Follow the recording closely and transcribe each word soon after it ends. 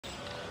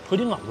佢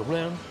啲牛肉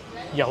咧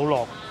有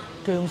落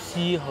薑絲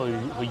去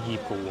醃嘅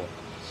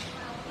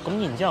喎，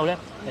咁然之後咧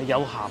有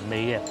鹹味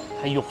嘅，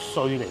係肉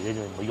碎嚟嘅啫，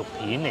唔係肉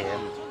片嚟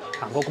嘅。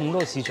行過咁多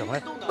個市場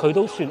咧，佢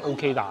都算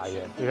OK 大嘅。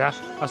你睇下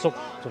阿叔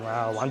仲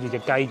係玩住隻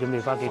雞，準備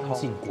翻屋企湯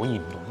先。果然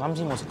唔同，啱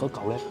先我食嗰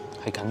嚿咧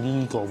係近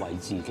呢個位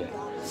置嘅。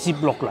接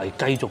落嚟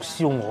繼續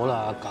燒鵝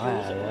啦，梗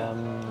係啊！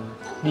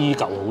呢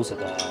嚿好食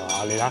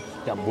啊！你睇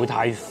又唔會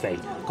太肥，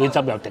嗰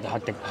啲汁又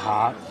滴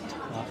下，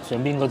上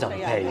邊嗰層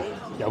皮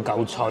又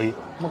夠脆。咁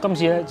我今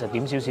次咧就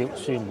點少少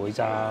酸梅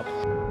汁。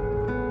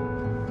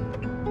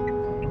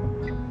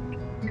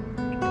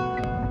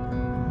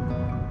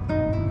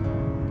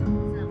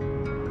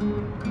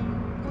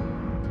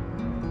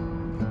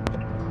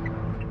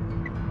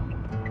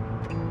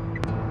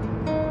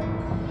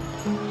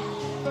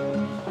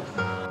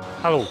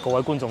Hello， 各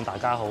位觀眾大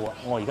家好啊！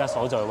我而家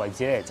所在嘅位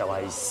置咧就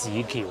係市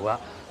橋啦。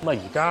咁啊，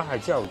而家係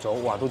朝頭早，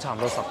話都差唔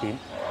多10點。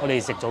我哋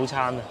食早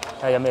餐啊，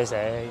睇下有咩食。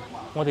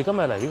我哋今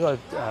日嚟呢個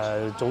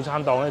早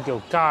餐檔咧叫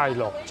佳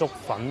樂粥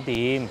粉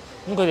店。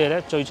咁佢哋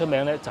咧最出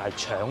名咧就係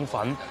腸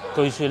粉，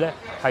據說咧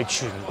係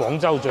全廣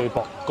州最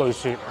薄。據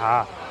說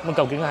嚇，咁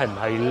究竟係唔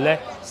係咧？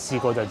試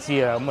過就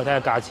知啦。咁啊睇下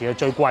價錢啊，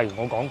最貴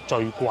我講最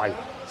貴。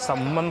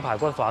15蚊排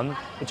骨粉，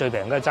最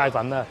平嘅齋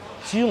粉啦。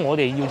至於我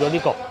哋要咗呢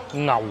個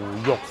牛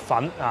肉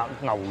粉啊，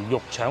牛肉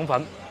腸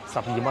粉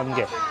12蚊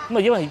嘅。咁啊，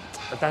因為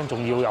但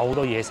仲要有好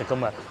多嘢食噶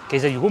嘛。其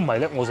實如果唔係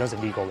咧，我想食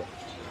呢個嘅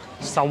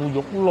瘦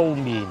肉撈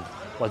麵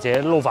或者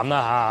撈粉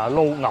啦嚇，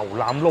撈牛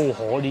腩撈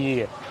河呢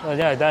啲嘅。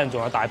因為等陣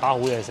仲有大把好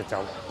嘢食，就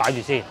擺住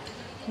先。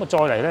咁啊，再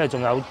嚟咧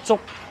仲有粥，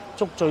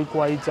粥最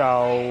貴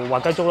就滑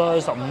雞粥啦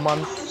，15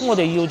蚊。咁我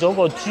哋要咗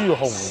個豬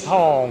紅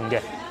湯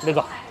嘅呢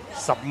個。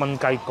10蚊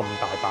雞咁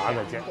大把嘅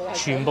啫，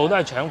全部都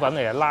係腸粉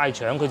嚟嘅，拉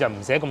腸佢就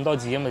唔寫咁多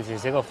字，因為就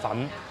寫個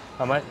粉，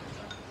係咪？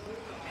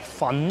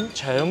粉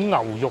腸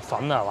牛肉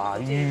粉啊，話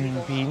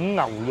魚片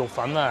牛肉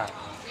粉啊，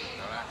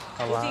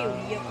係嘛？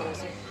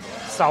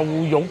瘦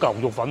肉牛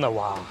肉粉啊，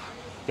哇，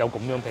有咁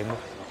樣拼咩？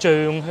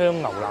醬香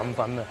牛腩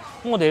粉啊，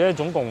咁我哋咧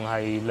總共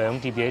係2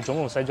碟嘢，總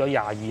共使咗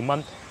22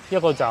蚊，一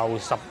個就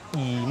12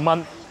蚊，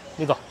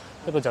呢個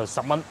一個就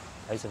10蚊，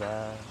抵食啦。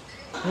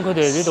咁佢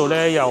哋呢度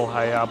咧又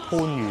係番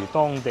禺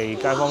當地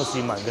街坊市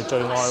民嘅最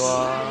愛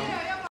喎。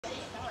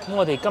咁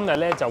我哋今日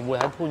咧就會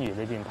喺番禺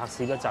裏邊拍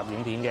攝一集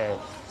影片嘅，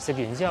食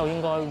完之後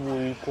應該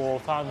會過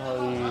翻去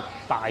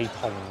大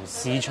同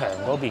市場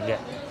嗰邊嘅，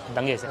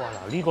等嘢食。哇！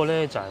嗱，呢個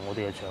咧就係我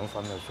哋嘅腸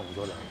粉啊，送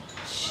咗嚟，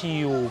超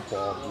薄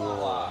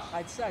喎，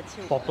係真係超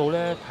薄到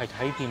咧係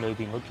睇見裏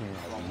邊嗰件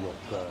牛肉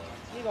㗎。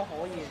呢個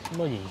可以。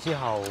咁啊，然之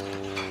後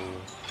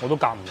我都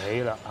夾唔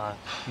起啦啊！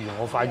原來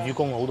我筷子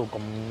功好到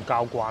咁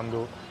交關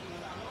都。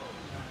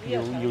要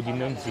點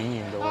樣展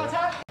現到咧？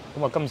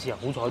咁啊，今次啊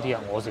好彩啲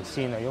啊，我食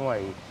先啊，因為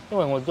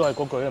我都係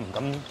嗰句咧，唔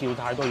敢叫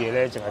太多嘢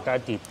咧，淨係得一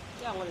碟。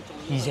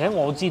而且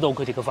我知道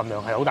佢哋嘅份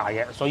量係好大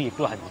嘅，所以亦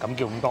都係唔敢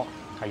叫咁多，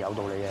係有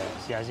道理嘅。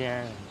試下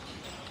先。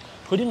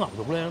佢啲牛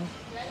肉咧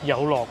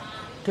有落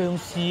薑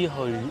絲去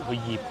醃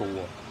嘅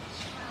喎，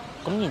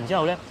咁然之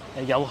後咧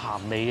有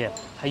鹹味嘅，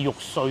係肉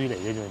碎嚟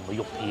嘅啫，唔係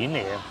肉片嚟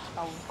嘅。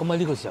咁喺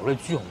呢個時候咧，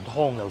豬紅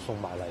湯又送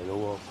埋嚟咯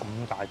喎，咁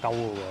大兜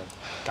嘅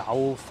喎，搞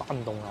翻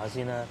凍下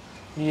先啦。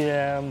呢啲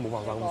咧冇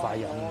辦法咁快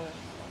飲，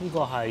呢個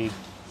係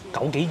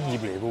9幾葉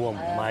嚟嘅喎，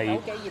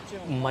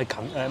唔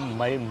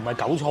係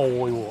韭菜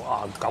喎，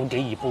啊9幾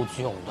葉煲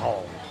豬紅湯，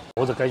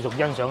我就繼續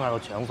欣賞下個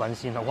腸粉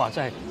先啦。哇，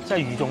真係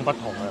與眾不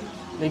同啊！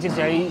你即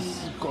使喺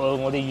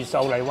我哋越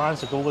秀荔灣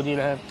食到嗰啲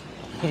咧，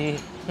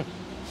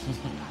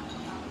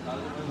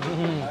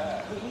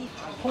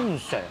通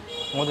常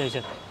我哋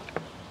食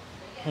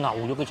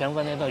牛肉嘅腸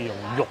粉咧都係用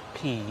肉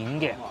片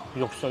嘅，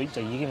肉碎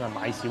就已經係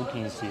買少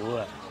見少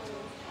啊。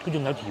佢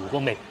仲有調過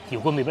味，調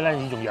過味不單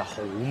止，仲有好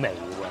味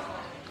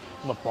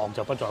喎。咁啊薄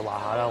就不在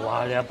話下啦，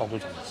哇！你一薄到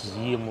層紙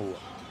咁嘅喎，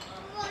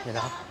你睇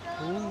下，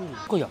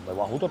佢又唔係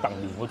話好多燉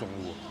麵嗰種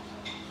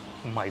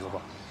喎，唔係嘅噃，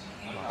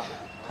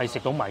係食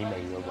到米味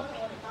嘅噃。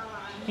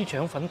啲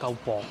腸粉夠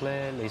薄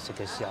咧，你食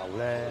嘅時候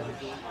咧，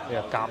你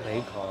又夾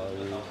起佢，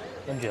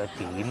跟住又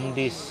點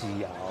啲豉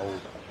油。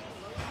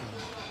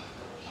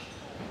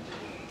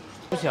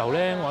有時候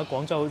咧，我喺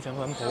廣州啲腸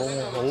粉鋪，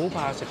我好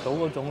怕食到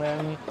嗰種咧，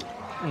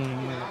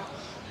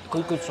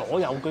佢所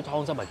有嘅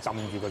湯汁係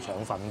浸住個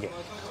腸粉嘅，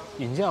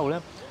然之後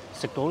咧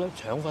食到咧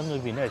腸粉裏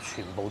邊咧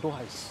全部都係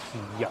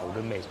豉油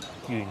嘅味，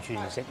完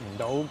全食唔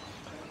到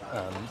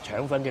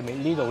腸粉嘅味。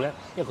呢度咧，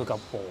因為佢夠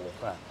薄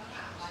啊，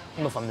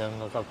咁啊份量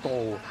又夠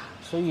多，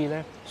所以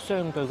咧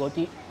相對嗰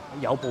啲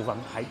有部分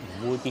係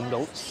唔會掂到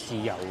豉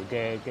油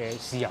嘅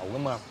豉油噶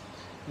嘛，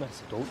咁啊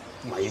食到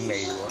米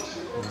味喎。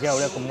然之後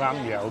咧咁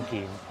啱又有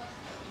件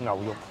牛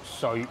肉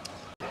碎。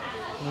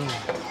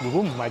如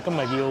果唔係今日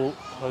要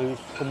去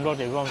咁多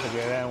地方食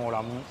嘢咧，我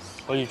諗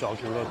可以再叫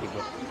多碟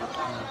咯。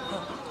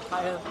係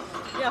啊，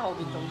因為後邊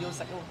仲要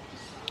食喎。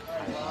係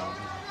啊，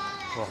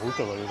哇，好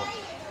食啊呢個！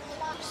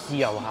豉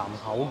油鹹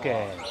口嘅，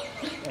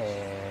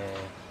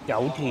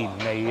有甜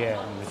味嘅，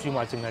唔算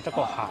話淨係得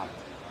個鹹，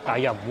但係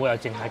又唔會話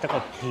淨係得個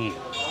甜，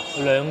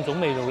兩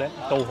種味道咧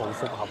都好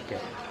複合嘅。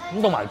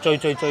咁同埋最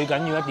緊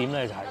要一點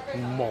咧就係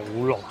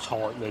冇落菜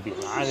裏邊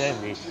啊！人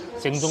哋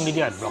正宗呢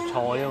啲係唔落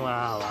菜啊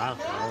嘛，係嘛？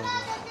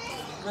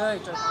唉，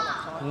最怕落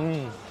菜。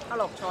一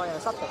落菜又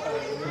濕毒。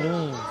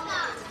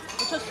好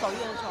出水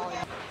嘅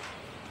菜。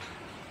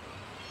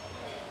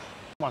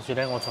話説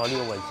咧，我坐呢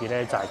個位置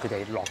咧就係佢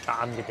哋落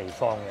單嘅地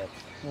方嘅。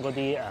咁嗰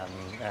啲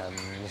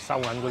收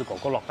銀嗰啲哥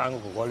哥落單嘅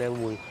哥哥咧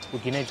會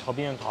見你坐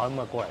邊張台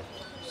咁啊過嚟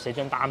寫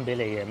張單俾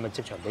你嘅，咁啊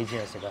即場俾錢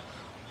就食啊。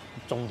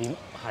重點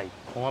係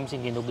我啱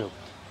先見到叫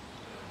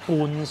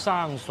半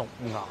生熟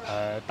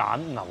蛋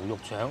牛肉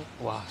腸，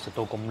哇！食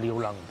到咁撩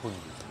楞番禺。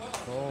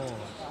哦。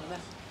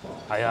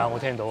係啊，我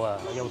聽到啊，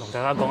又同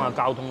大家講下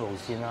交通路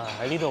線啦。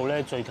喺呢度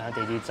咧最近嘅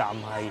地鐵站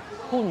係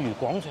番禺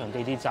廣場地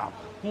鐵站，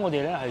咁我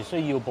哋咧係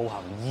需要步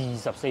行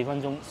24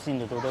分鐘先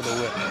至到得到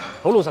嘅。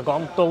好老實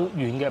講都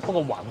遠嘅，不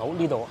過還好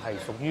呢度係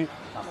屬於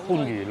番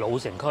禺老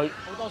城區。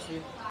好多樹。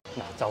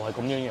嗱就係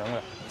咁樣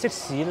啦。即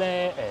使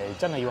咧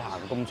真係要行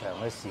咁長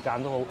嘅時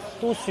間都好，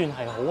都算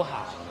係好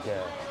行嘅。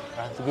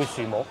叫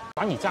樹木，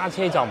反而揸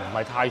車就唔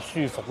係太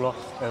舒服咯。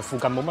附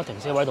近冇乜停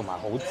車位同埋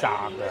好窄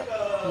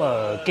嘅，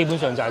咁基本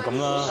上就係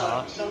咁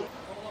啦嚇。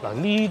嗱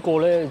呢個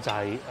咧就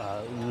係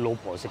老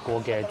婆食過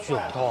嘅豬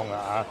紅湯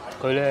啊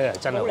嚇，佢咧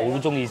真係好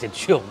中意食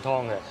豬紅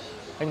湯嘅。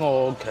喺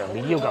我強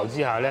烈要求之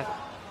下咧，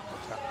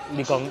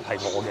呢個係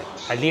我嘅，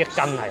係呢一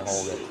羹係我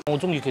嘅。我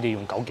中意佢哋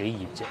用枸杞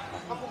葉啫，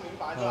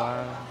係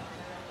嘛？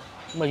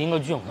咁啊應該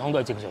豬紅湯都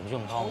係正常豬紅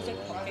湯嘅。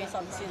幾新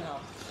鮮啊！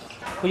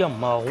佢又唔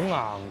係好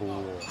硬嘅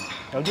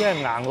喎，有啲係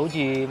硬，好似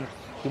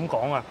點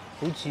講啊？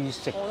好似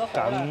食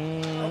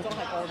緊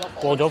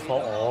過咗火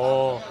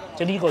哦，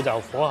即係呢個就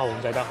火候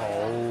控制得好。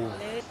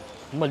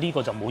咁啊呢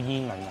個就冇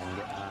煙韌韌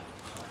嘅啊。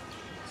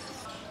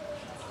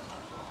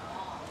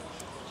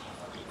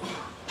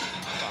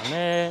但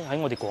咧喺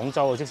我哋廣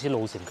州啊，即使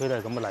老城區都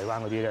係咁嘅荔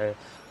灣嗰啲咧，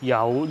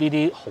有呢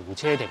啲豪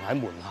車停喺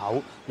門口，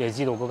你就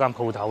知道嗰間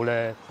鋪頭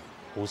咧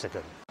好食嘅。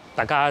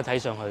大家睇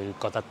上去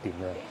覺得點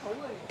咧？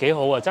幾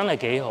好啊！真係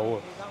幾好啊！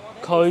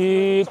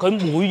佢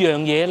每樣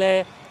嘢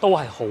咧都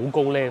係好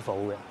高 level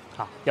嘅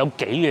嚇，有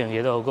幾樣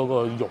嘢都嗰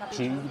個肉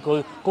片，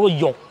嗰個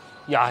肉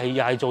又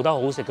係做得好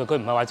食嘅。佢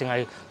唔係話淨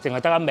係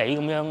得一味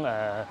咁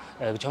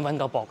樣腸粉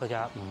夠薄嘅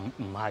咋，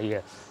唔係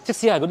嘅。即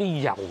使係嗰啲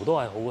油都係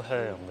好香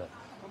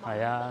嘅，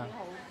係啊。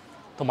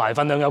同埋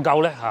份量又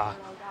夠咧嚇，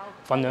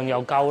份量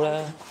又夠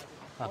咧。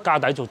加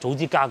底就早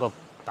啲加個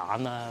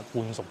蛋啦，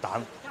半熟蛋。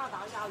加蛋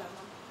加2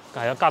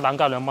蚊。係啊，加蛋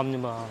加2蚊啫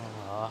嘛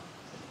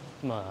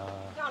嚇。咁啊，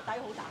加底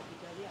好大條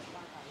嘅啲人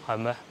加底。係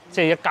咩？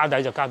即係一加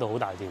底就加到好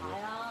大條嘅。係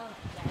啊，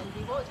人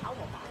哋嗰個炒鵝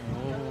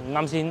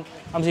蛋。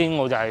啱先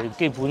我就係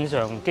基本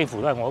上幾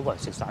乎都係我一個人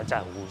食晒，真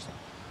係好好食。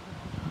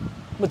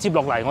咁啊，接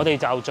落嚟我哋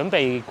就準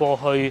備過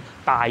去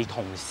大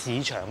同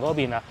市場嗰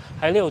邊啦。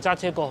喺呢度揸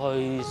車過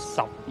去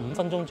15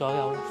分鐘左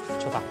右，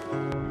出發。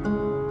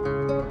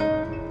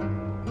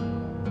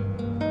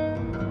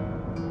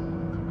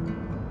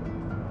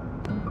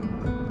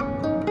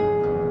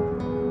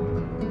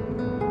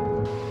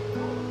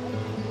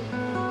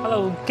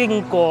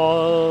經過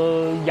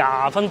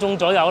20分鐘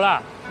左右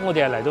啦，咁我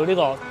哋係嚟到呢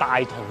個大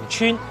同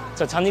村，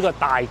就趁呢個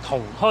大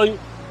同墟。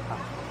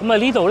咁啊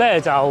呢度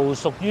咧就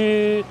屬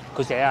於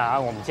佢寫啊，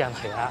我唔知係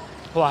咪啊。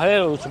佢話喺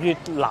呢度屬於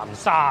南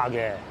沙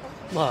嘅，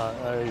咁啊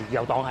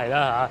又當係啦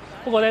嚇。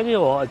不過咧呢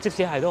度即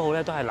使係都好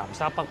咧，都係南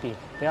沙北邊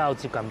比較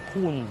接近番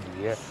禺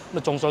嘅。咁啊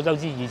眾所周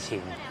知，以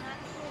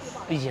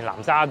前南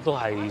沙都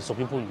係屬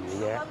於番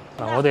禺嘅。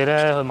嗱，我哋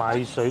咧去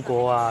買水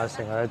果啊，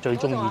成日最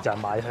中意就係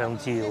買香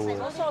蕉嘅。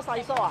梳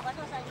細梳啊！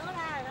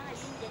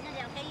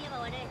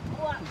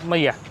乜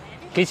嘢啊？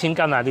幾錢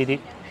斤啊？呢啲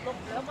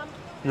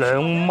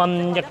2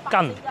蚊一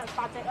斤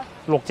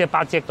，6隻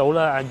8隻到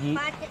啦，阿姨。8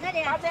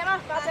隻啦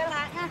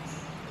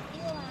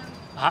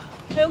嚇？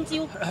香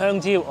蕉。香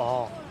蕉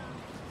哦，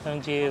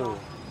香蕉。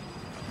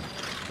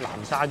南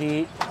沙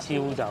啲蕉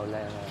就靚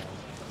啊！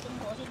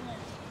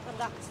得唔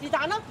得？是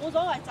但啦，冇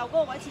所謂，就嗰個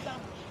位設得，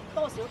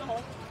多少都好。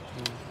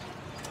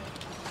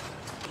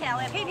條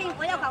嘅批片，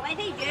我有求位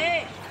批住。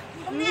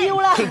唔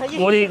要啦！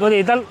我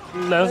哋得2、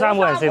3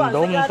個人食唔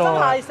到咁多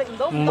啊！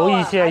唔好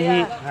意思啊，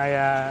姨，係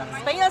啊。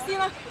俾咗先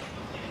啦。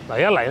嚟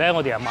一嚟咧，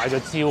我哋就買咗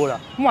蕉啦。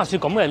咁話説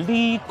咁嘅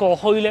呢個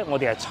墟咧，我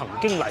哋係曾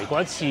經嚟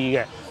過一次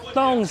嘅。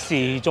當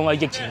時仲係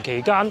疫情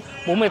期間，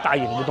冇咩大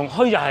型活動，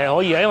墟又係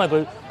可以嘅，因為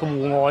佢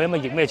戶外啊嘛，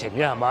疫咩情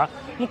啫係嘛？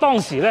咁當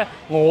時咧，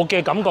我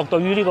嘅感覺對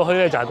於呢個墟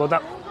咧就係覺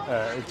得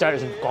真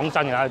係講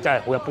真嘅，真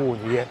係好一般嘅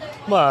啫。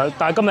咁啊，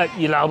但係今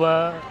日熱鬧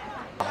啊，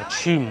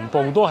全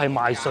部都係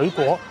賣水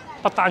果。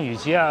不單如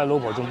此啊，老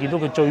婆仲見到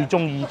佢最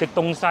中意的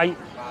東西，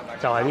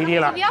就係呢啲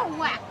啦。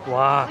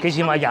哇，幾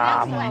錢買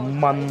25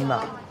蚊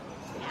啊！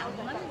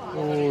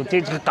哦，隻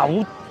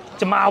狗、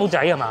隻貓仔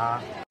係嘛？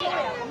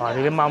哇，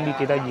你啲貓咪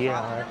幾得意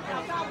啊！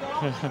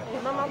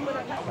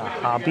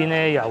嗱，下邊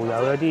咧又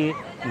有一啲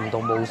唔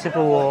同模式嘅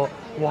喎。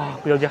哇，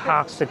有隻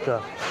黑色㗎，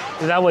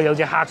你睇下喎，有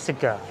隻黑色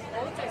㗎，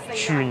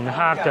全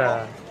黑㗎。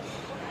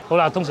好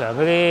啦，通常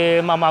嗰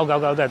啲貓貓狗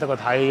狗都係得個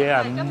睇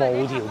嘅，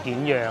冇條件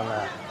養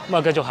啊。咁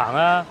啊，繼續行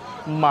啦。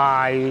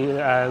賣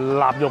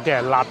臘肉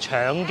嘅、臘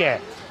腸嘅、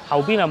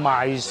後邊係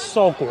賣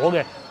蔬果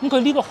嘅。咁佢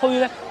呢個墟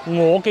咧，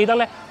我記得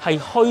咧係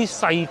墟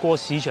細過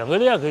市場嗰啲，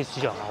因為佢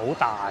市場係好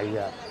大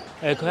嘅。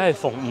佢係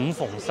逢5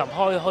逢10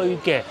開墟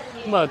嘅。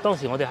咁啊，當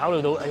時我哋考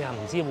慮到，哎呀，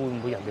唔知會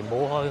唔會人哋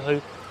冇開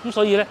墟，咁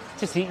所以咧，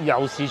即使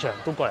有市場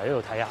都過嚟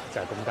呢度睇下，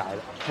就係咁解啦。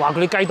話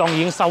佢啲雞檔已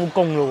經收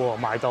工咯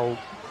喎，賣到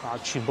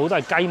全部都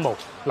係雞毛。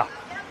嗱，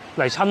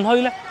嚟趁墟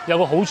咧有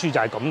個好處就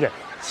係咁嘅，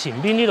前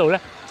邊呢度咧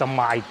就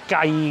賣雞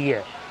嘅。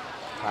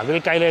嗰啲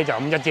雞咧就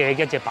咁一隻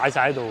一隻擺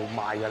晒喺度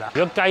賣㗎啦。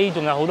如果雞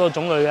仲有好多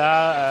種類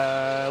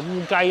啊，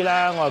烏雞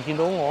啦，我又見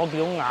到鵝，見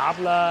到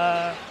鴨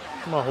啦，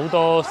咁啊好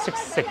多識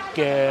食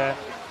嘅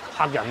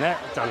客人咧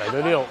就嚟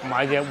到呢度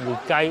買隻活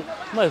雞。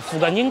咁啊附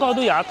近應該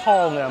都有一湯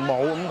嘅，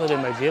冇咁佢哋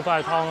咪自己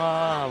翻去湯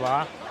啦，係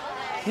嘛？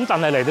咁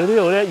但係嚟到呢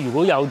度咧，如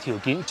果有條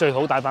件，最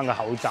好戴翻個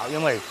口罩，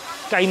因為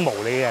雞毛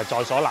你係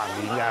在所難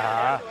免㗎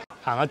嚇。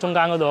行下中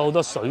間嗰度好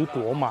多水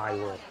果賣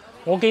喎。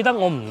我唔記得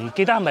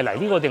係咪嚟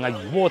呢個定係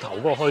魚窩頭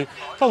嗰個墟，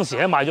當時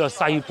咧買咗個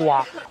西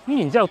瓜，咁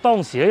然之後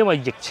當時咧因為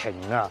疫情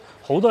啊，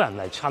好多人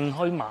嚟趁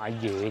墟買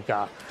嘢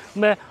㗎。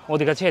咩？我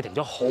哋嘅車停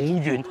咗好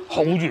遠，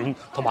好遠，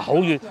同埋好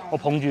遠，我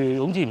捧住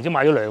好似唔知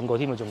買咗2個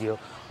添啊，仲要，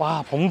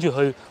哇！捧住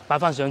去擺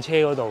翻上車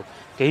嗰度，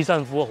幾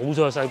辛苦啊！好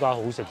彩個西瓜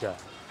好食咋。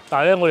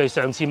但係咧，我哋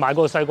上次買嗰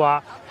個西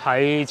瓜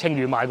喺清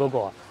遠買嗰個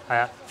啊，係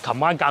啊，琴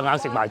晚夾硬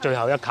食埋最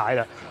後一塊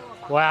啦，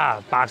哇！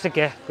白色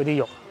嘅嗰啲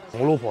肉。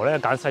我老婆咧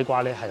揀西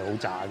瓜咧係好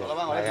渣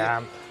嘅，係啊，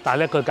但係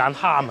咧佢揀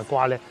哈密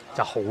瓜咧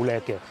就好叻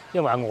嘅，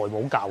因為阿外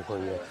母教佢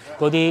嘅，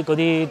嗰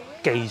啲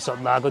技術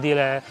啊嗰啲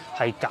咧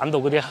係揀到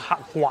嗰啲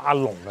黑瓜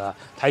龍啊，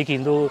睇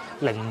見都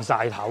擰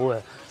晒頭嘅，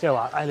即係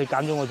話你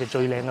揀咗我隻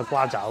最靚嘅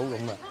瓜酒咁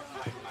啊！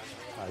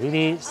呢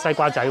啲西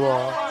瓜仔喎，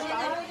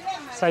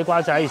西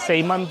瓜仔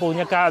4蚊半一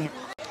斤。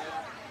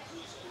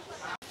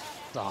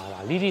嗱，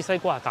呢啲西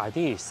瓜大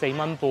啲，4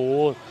蚊半，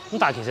咁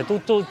但係其實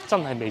都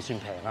真係未算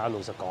平啊，老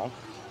實講。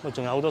咁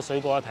仲有好多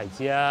水果啊，提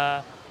子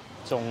啊，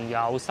仲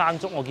有山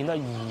竹，我見到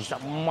20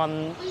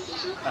蚊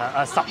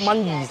，10蚊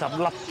20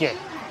粒嘅，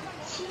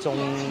仲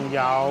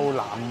有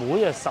藍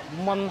莓啊10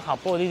蚊盒，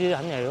不過呢啲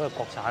肯定係嗰個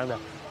國產嘅。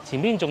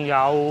前邊仲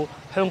有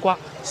香瓜，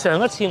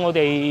上一次我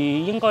哋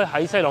應該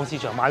喺西朗市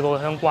場買過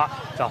嘅香瓜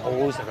就好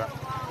好食啦。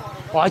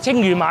我喺清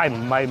遠買，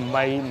唔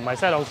係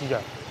西朗市場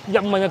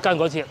，1蚊一斤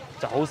嗰次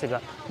就好食啦。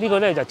呢個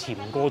咧就甜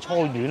過初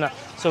戀啦。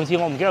上次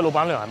我唔記得老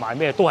闆娘係賣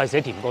咩，都係寫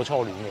甜過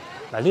初戀嘅。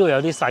嗱，呢度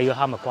有啲細嘅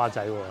哈密瓜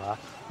仔喎嚇，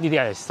呢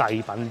啲係細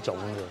品種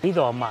嘅。呢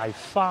度係賣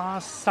花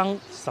生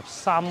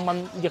13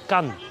蚊一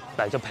斤。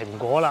嚟就蘋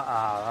果啦，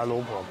阿老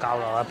婆教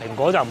啦，蘋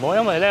果就唔好，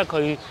因為咧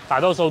佢大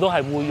多數都係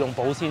會用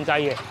保鮮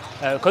劑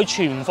嘅。佢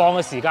存放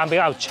嘅時間比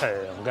較長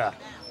㗎。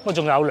咁啊，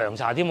仲有涼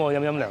茶添喎，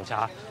飲涼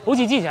茶。好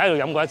似之前喺度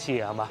飲過一次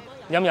係嘛？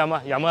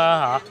飲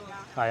啊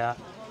嚇，係啊。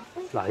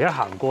嗱，一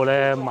行過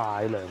咧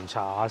賣涼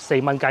茶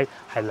4蚊雞係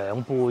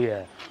2杯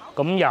嘅。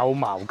咁有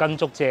茅根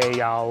竹蔗，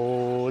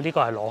有呢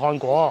個係羅漢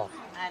果，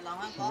係羅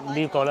漢果。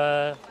呢個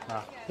咧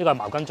呢個係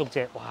茅根竹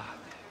蔗，哇，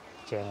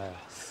正啊，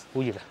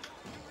好熱啊！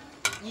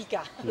熱㗎，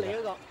你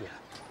嗰個。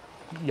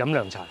飲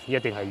涼茶一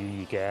定係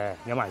預熱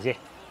嘅，飲埋先。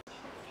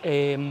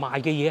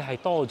賣嘅嘢係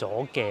多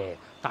咗嘅，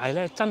但係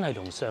咧真係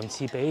同上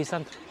次比起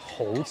身，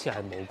好似係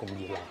冇咁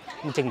熱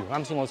鬧。咁正如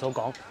啱先我所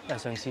講，因為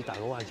上次大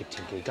佬係疫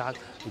情期間，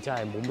而真係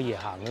冇乜嘢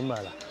行㗎嘛。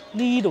嗱，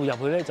呢度入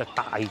去咧就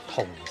大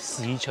同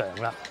市場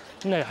啦。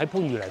咁你喺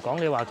番禺嚟講，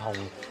你話同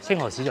星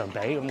河市場比，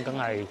咁梗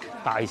係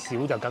大小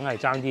就梗係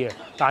爭啲嘅。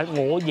但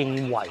係我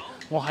認為，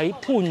我喺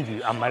番禺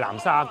唔係南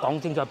沙，講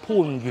清楚係番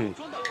禺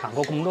行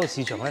過咁多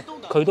市場咧，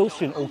佢都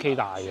算 OK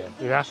大嘅。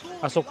你睇下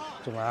阿叔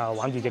仲係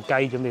玩住隻雞，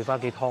準備翻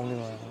屋企湯啫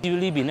嘛。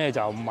呢邊咧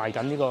就賣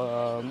緊呢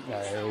個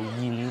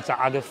現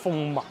榨嘅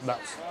蜂蜜啦，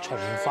從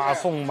化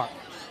蜂蜜。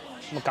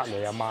咁隔離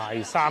又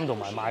賣衫同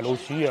埋賣老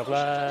鼠藥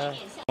啦。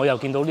我又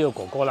見到呢個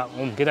哥哥啦，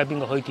我唔記得邊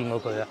個可以見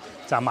過佢啦，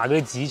就係賣嗰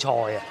啲紫菜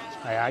啊。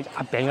係啊，一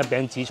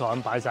餅紫菜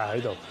咁擺晒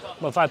喺度，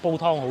咁啊翻去煲湯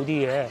好啲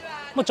嘅。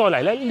咁啊再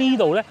嚟咧呢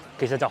度咧，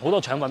其實就好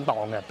多腸粉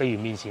檔嘅，譬如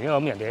面前呢個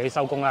咁，人哋喺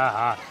收工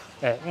啦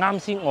嚇。啱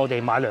先我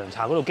哋買涼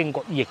茶嗰度經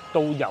過，亦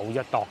都有一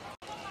檔。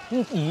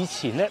咁以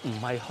前咧唔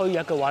係墟日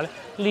嘅話咧，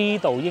呢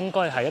度應該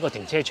係一個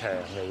停車場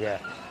嚟嘅。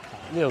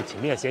呢度前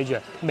面就寫住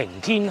明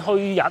天墟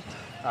日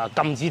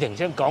禁止停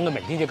車，講嘅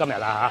明天即係今日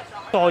啦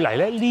嚇。再嚟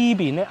咧呢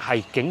邊咧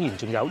係竟然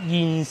仲有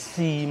煙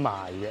絲賣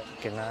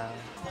嘅，勁啊！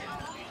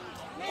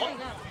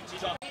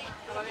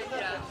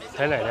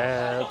睇嚟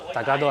咧，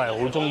大家都係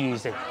好中意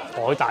食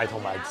海帶同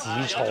埋紫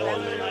菜嘅。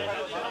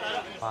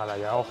嗱，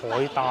有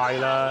海帶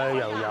啦，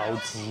又有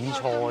紫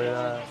菜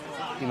啦。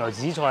原來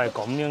紫菜係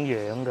咁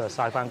樣嘅，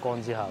曬翻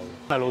乾之後。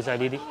老細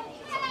呢啲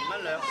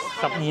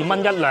12蚊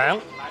一兩。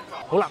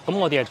好啦，咁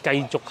我哋就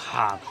繼續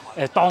行。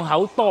檔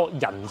口多，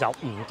人就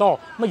唔多。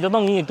咁而家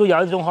當然亦都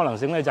有一種可能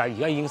性咧，就係而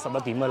家已經11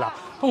點㗎啦。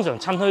通常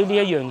趁墟呢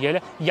一樣嘢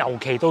咧，尤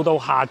其到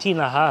夏天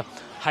啦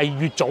嚇，係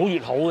越早越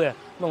好嘅。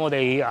咁我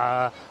哋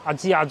阿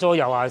芝阿 jo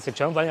又話食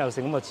腸粉又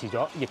食，咁啊遲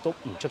咗，亦都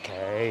唔出奇。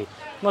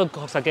咁啊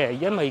確實嘅，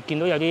因為見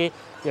到有啲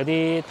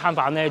攤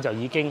販咧就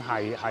已經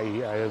係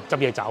執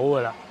嘢走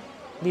㗎啦。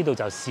呢度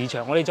就市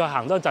場，我哋再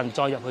行多陣，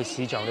再入去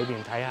市場裏邊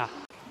睇下。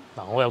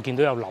嗱，我又見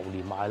到有榴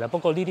蓮賣啦，不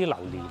過呢啲榴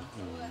蓮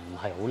唔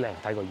係好靚，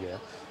睇個樣。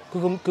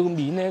佢個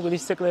面咧，嗰啲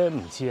色咧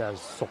唔似係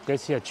熟嘅，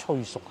似係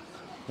催熟。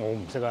我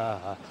唔識啊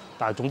嚇，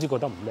但係總之覺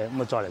得唔靚。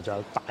咁啊，再嚟仲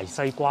有大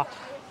西瓜。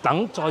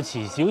等再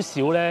遲少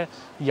少咧，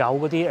有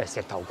嗰啲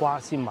石頭瓜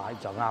先買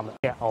就啱啦。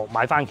哦，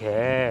買番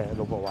茄，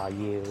老婆話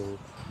要。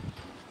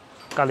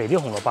隔離啲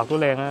紅蘿蔔都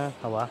靚啊，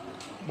係嘛？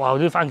哇！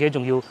啲番茄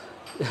仲要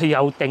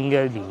有定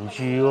嘅連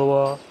住嘅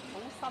喎，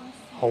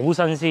好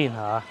新鮮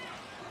嚇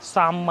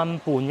，3蚊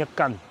半一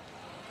斤。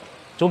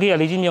早幾日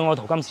你知唔知我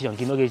淘金市場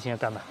見到幾錢一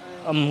斤啊？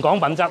唔講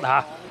品質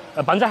嚇，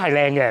品質係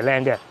靚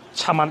嘅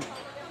，7蚊。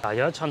嗱，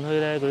有一趁墟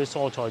咧，嗰啲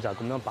蔬菜就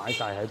咁樣擺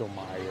晒喺度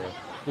賣嘅。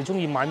你中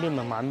意買咩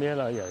咪買咩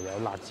啦，又有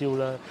辣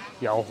椒啦，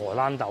有荷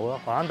蘭豆啦，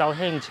荷蘭豆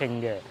輕稱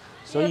嘅，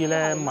所以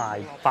咧賣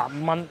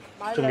8蚊。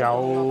仲有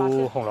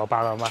紅蘿蔔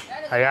係嘛？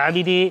係啊，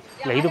呢啲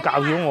你都教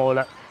曉我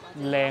啦，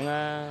靚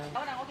啊！可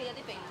能我屋企有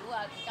啲肥料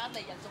啊，而家嚟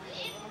人種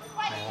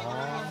嘢。哦。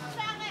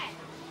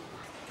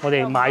我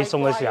哋買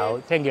餸嘅時候，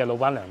聽見老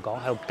闆娘講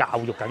喺度教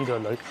育緊佢個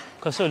女，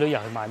佢衰女又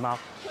去買貓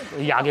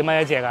，20幾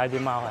蚊一隻啊！啲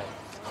貓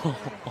係。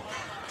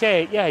即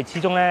係因為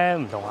始終咧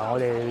唔同啊，我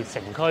哋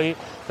城區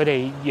佢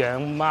哋養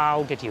貓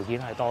嘅條件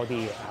係多啲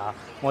嘅嚇，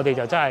我哋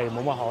就真係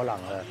冇乜可能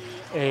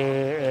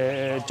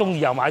嘅。中意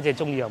又買一隻，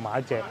中意又買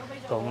一隻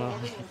咁咯。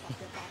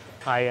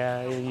係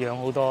啊，養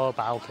好多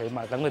擺喺屋企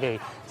嘛，等佢哋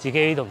自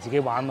己同自己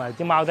玩嘛。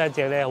啲貓得一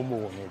隻咧，好悶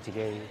嘅自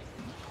己。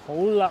好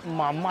啦，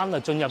慢慢啊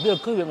進入呢個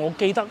區域，我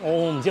記得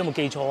我唔知有冇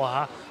記錯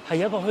啊嚇，係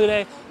有一個區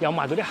咧有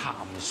賣嗰啲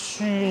鹹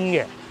酸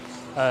嘅，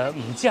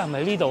唔知係咪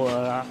呢度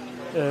啊？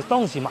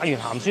當時買完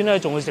鹹酸咧，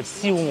仲去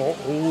食燒鵝，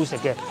好好食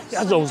嘅，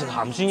一路食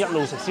鹹酸，一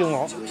路食燒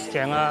鵝，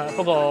正啊！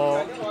不過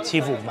似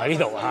乎唔喺呢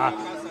度嚇。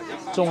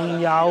仲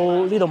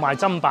有呢度賣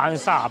砧板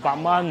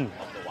38蚊，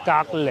隔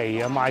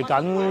離啊賣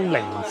緊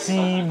靈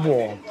芝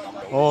王，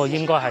哦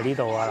應該係呢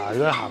度啊！嗱，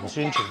嗰啲鹹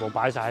酸全部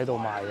擺晒喺度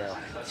賣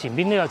嘅。前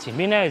邊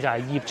咧就係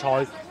葉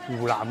菜，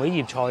湖南嗰啲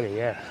葉菜嚟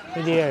嘅，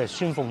呢啲係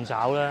酸鳳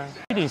爪啦。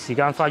呢段時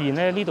間發現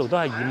咧，呢度都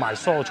係以賣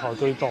蔬菜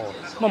居多。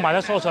咁啊賣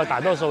得蔬菜大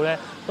多數咧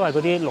都係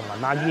嗰啲農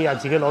民阿姨啊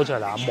自己攞出嚟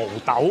啦，毛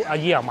豆阿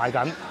姨又賣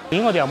緊。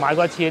點我哋又買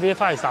過一次啲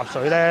翻去霎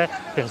水咧，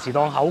平時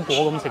當口果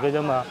咁食嘅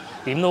啫嘛，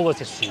點到個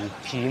食薯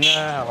片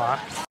啦係嘛？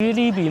至於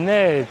呢邊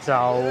咧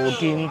就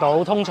見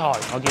到通菜，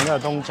我見到有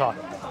通菜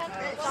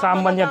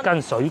，3蚊一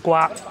斤水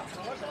瓜，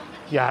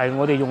又係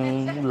我哋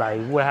用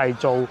嚟會係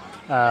做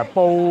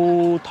煲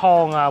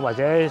湯啊，或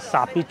者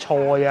烚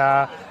啲菜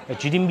啊，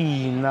煮啲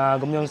麵啊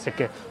咁樣食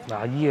嘅。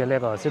嗱，依個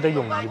叻啊，識得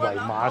用二維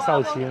碼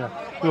收錢啊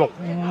，6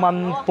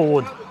蚊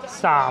半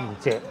3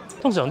隻。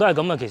通常都係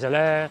咁啊。其實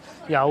咧，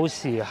有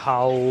時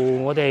候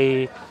我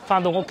哋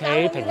翻到屋企，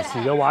平時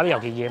嘅話咧，尤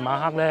其夜晚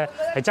黑咧，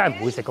係真係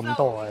唔會食咁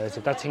多嘅，食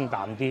得清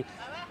淡啲，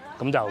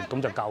咁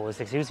就夠啊。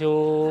食少少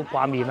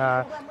掛麵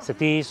啊，食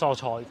啲蔬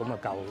菜咁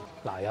就夠。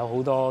嗱，有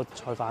好多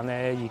菜販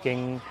咧已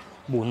經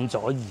滿載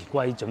而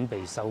歸，準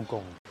備收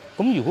工。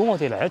咁如果我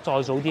哋嚟得再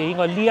早啲，應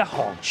該呢一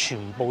行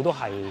全部都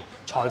係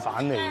菜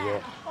販嚟嘅。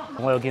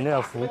我又見到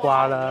有苦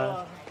瓜啦，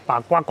白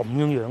瓜咁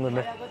樣嘅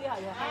咩？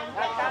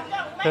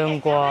香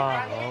瓜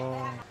哦。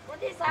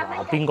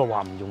嗱，邊個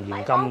話唔用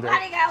現金嘅？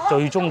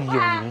最中意用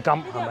現金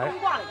係咪？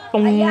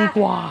冬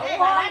瓜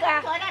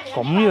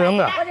咁樣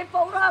噶？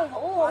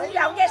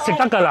食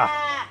得㗎啦。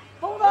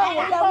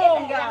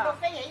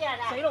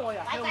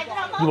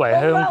以為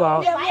香瓜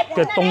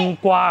嘅冬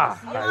瓜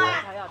係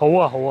啊，好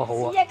啊好啊好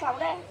啊！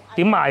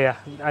點賣啊？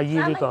阿姨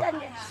呢個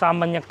3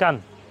蚊一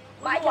斤。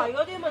買圍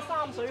嗰啲咁嘅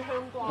三水香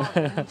瓜，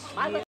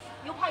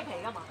要批皮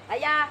㗎嘛？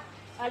係啊，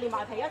連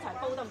埋皮一齊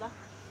煲得唔得？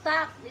得，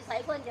你洗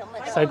乾淨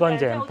咪。洗乾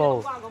淨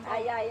煲。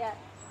係啊。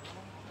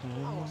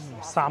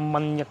3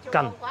蚊一斤。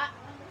3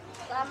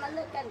蚊一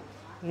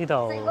斤。呢度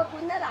4個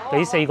半啦嗱。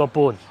俾4個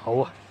半，好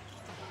啊！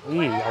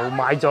咦，又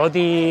買咗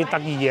啲得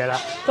意嘢啦，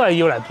都係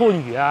要嚟番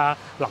禺啊、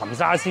南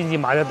沙先至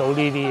買得到呢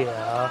啲嘢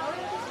嚇。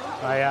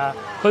係啊，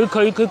佢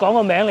講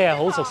個名你係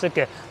好熟悉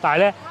嘅，但係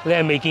咧你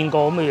係未見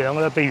過咁嘅樣嘅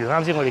啦。譬如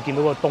啱先我哋見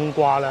到個冬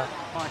瓜啦，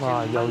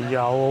哇，又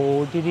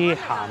有呢啲鹹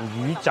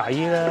魚仔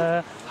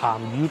啦、鹹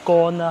魚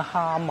乾啦、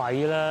蝦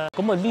米啦。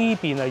咁啊呢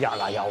邊啊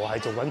又係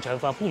做緊腸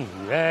粉，番禺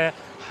咧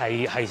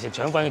係食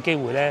腸粉嘅機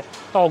會咧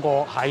多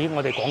過喺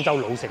我哋廣州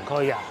老城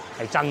區啊，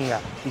係真嘅。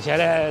而且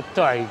咧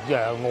都係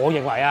我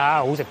認為啊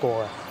好食過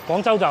嘅。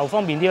廣州就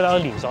方便啲啦，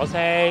連鎖式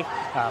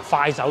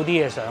快手啲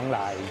嘢上嚟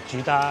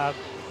煮得。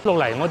落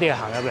嚟我哋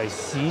行入嚟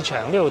市場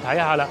呢度睇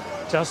下啦，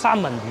就有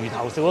三文魚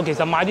頭食喎。其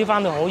實買啲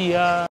翻都可以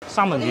啊，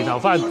三文魚頭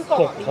翻去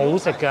焗好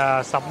食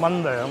㗎，10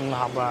蚊2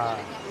盒啊！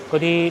嗰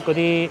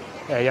啲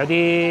有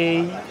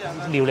啲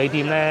料理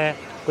店咧，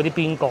嗰啲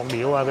邊角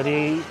料啊，嗰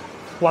啲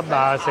骨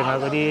啊，剩啊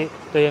嗰啲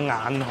對眼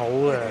好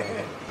嘅。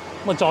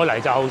咁啊再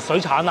嚟就水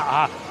產啦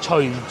嚇，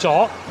除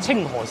咗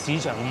清河市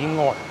場以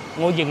外，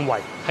我認為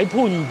喺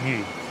番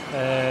禺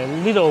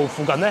呢度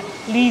附近咧，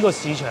呢個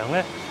市場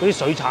咧嗰啲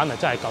水產啊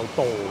真係夠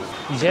多，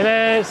而且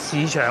咧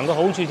市場嘅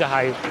好處就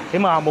係起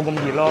碼冇咁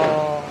熱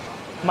咯。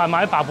買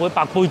白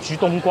貝煮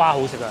冬瓜好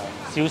食啊，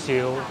少少。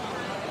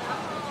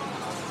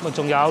咁啊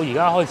仲有而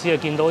家開始啊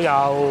見到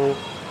有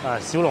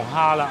小龍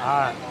蝦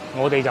啦嚇，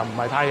我哋就唔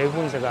係太喜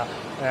歡食啊。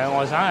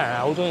外省人係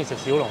好中意食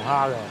小龍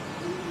蝦嘅，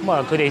咁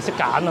啊佢哋識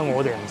揀啊，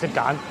我哋唔識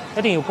揀，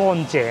一定要乾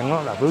淨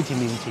咯。嗱，佢好似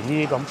面前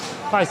呢啲咁，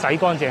翻去洗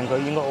乾淨佢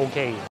應該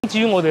OK 嘅。至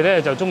於我哋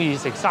咧就中意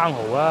食生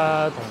蠔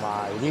啦，同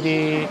埋呢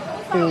啲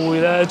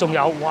貝啦，仲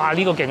有哇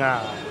呢個勁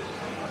啊！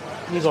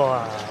呢個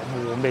啊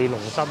和味濃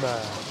汁啊，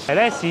係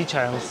咧市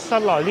場室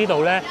內呢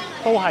度咧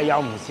都係有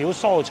唔少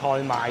蔬菜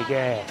賣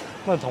嘅，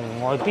咁啊同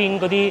外邊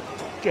嗰啲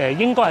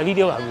應該係呢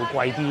啲係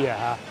會貴啲嘅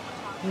嚇，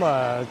咁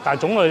啊但係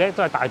種類咧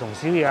都係大同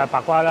小異啊，白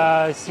瓜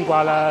啦、絲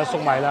瓜啦、粟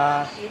米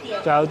啦，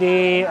仲有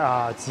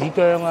啲紫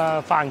薑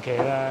啦、番茄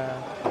啦，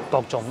各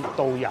種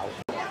都有。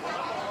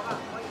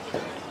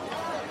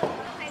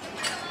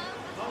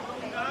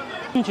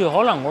跟住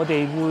可能我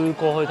哋會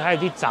過去睇下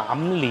啲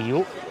斬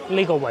料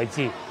呢個位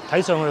置。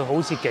睇上去好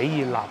似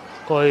幾熱鬧，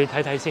過去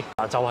睇睇先。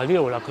嗱，就係呢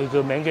度啦，佢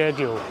個名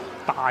叫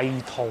大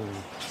同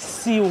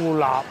燒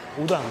臘，好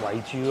多人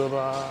圍住噶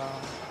噃。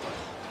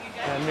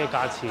咩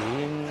價錢？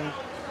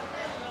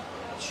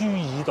豬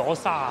耳朵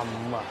35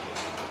啊！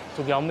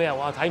仲有咩啊？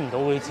哇，睇唔到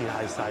嗰啲字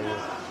太細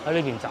喎。喺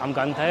呢邊斬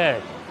緊，睇嚟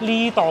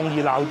呢檔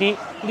熱鬧啲，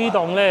呢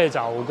檔咧就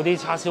嗰啲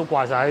叉燒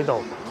掛晒喺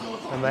度，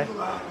係咪？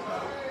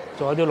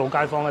仲有啲老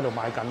街坊喺度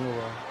買緊嘅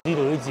喎。呢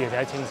度啲字睇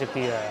得清晰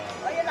啲啊！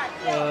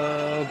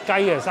雞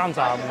係30，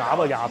鴨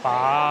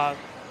啊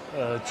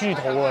28，豬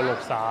肚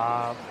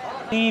啊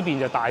60。呢邊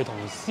就大同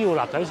燒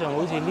臘，睇上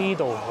好似呢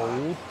度好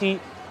啲，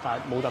但係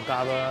冇特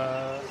價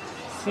啦。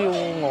燒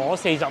鵝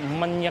45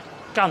蚊1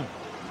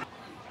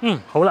斤。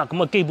好啦，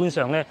咁啊基本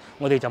上咧，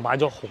我哋就買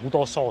咗好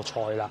多蔬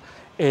菜啦。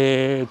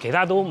其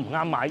他都唔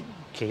啱買，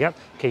其一，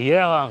其二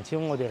咧可能始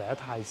終我哋嚟得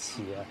太遲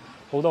啊，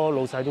好多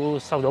老細都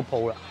收咗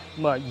鋪啦。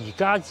咁啊，而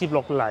家接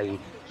落嚟。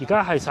而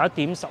家係11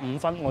點15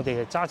分，我哋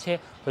就揸車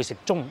去食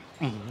中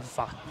午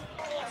飯。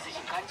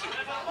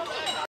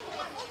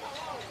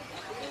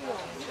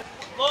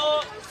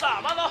我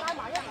30蚊咯，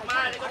買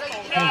你覺得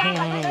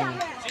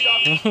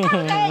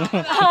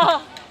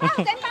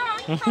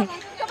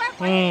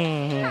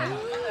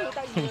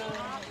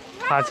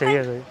怕死啊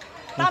佢！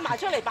拉埋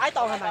出嚟擺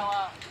檔係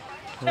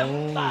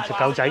咪？隻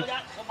狗仔，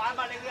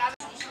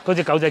嗰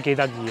隻狗仔幾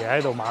得意嘅，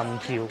喺度猛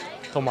叫。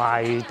同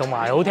埋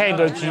好聽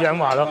佢主人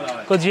話咯，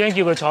個主人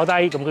叫佢坐低，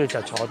咁佢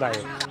就坐低。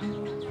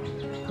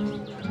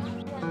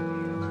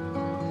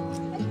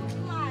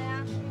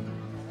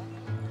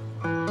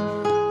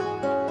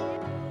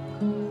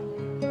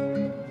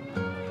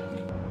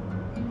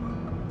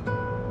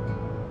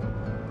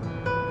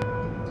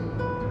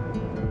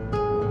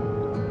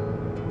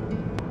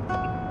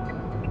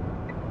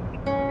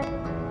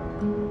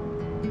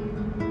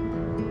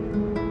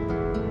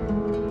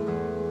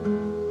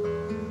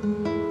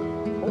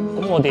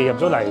我哋入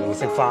咗嚟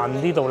食飯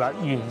呢度啦。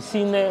原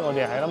先咧，我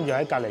哋係諗住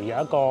喺隔離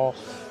有一個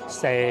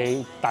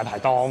食大排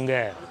檔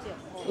嘅，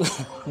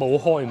冇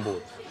開門，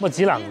咁啊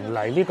只能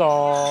嚟呢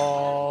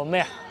個咩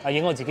啊？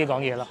影我自己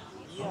講嘢啦。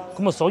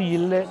咁啊，所以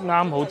咧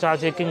啱好揸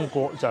車經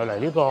過，就嚟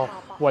呢個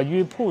位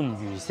於番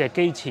禺石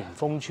基前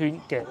豐村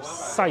嘅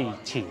西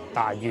田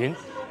大院，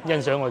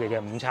欣賞我哋嘅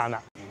午餐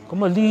啦。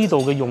咁啊，呢度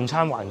嘅用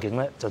餐環境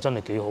咧就真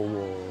係幾好喎，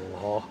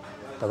嗬！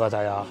大家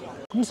睇下。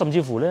咁甚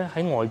至乎咧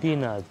喺外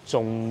邊啊，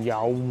仲有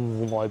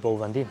戶外部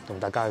分添，同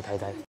大家去睇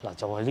睇。嗱，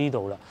就係呢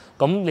度啦。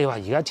咁你話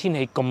而家天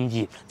氣咁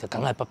熱，就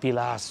梗係不必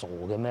啦，傻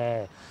嘅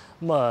咩？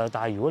咁啊，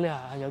但係如果你話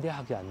有啲客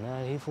人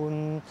啊喜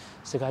歡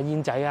食下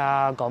煙仔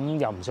啊，咁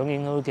又唔想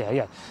影響其他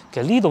人，其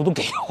實呢度都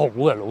幾好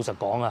嘅。老實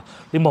講啊，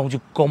你望住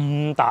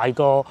咁大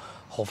個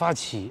荷花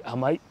池，係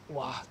咪？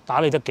哇，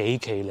打理得幾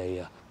企理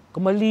啊！咁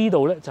喺呢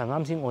度咧就係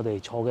啱先我哋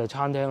坐嘅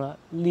餐廳啦。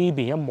呢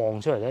邊一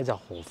望出嚟咧就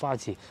荷花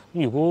池。咁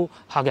如果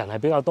客人係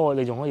比較多，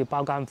你仲可以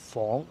包間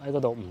房喺嗰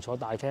度，唔坐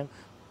大廳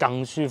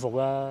更舒服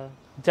啦。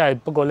即係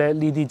不過咧，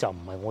呢啲就唔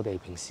係我哋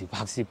平時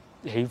拍攝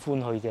喜歡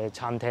去嘅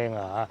餐廳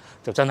啊，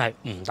就真係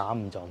誤打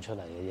誤撞出嚟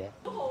嘅啫。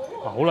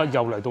好啦，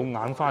又嚟到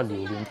眼花撩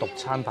亂讀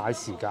餐牌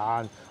時間。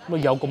咁啊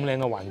有咁靚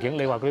嘅環境，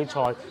你話嗰啲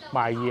菜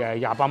賣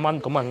28蚊，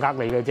咁啊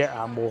呃你嘅啫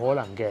啊，冇可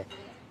能嘅。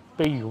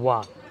譬如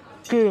話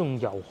薑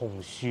油紅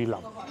樹林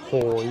海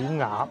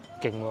鴨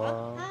勁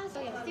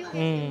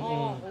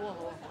喎，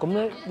咁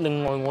咧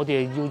另外我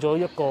哋要咗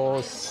一個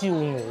燒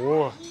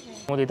鵝啊，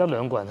我哋得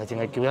2個人係淨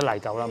係叫一例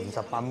夠啦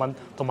，58蚊，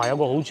同埋有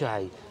個好處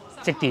係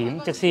即點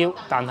即燒，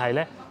但係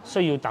咧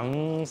需要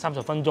等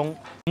30分鐘。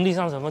咁呢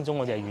30分鐘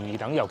我哋係願意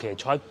等，尤其係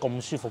坐喺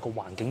咁舒服嘅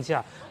環境之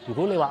下。如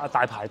果你話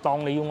大排檔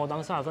你要我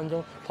等30分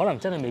鐘，可能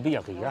真係未必，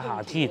尤其而家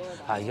夏天，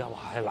而家哇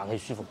冷氣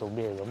舒服到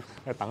咩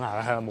咁，等下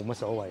啦，冇乜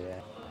所謂嘅。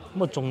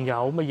咁啊，仲有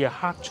乜嘢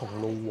黑松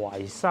露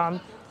淮山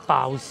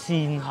爆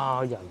鮮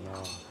蝦仁啊，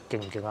勁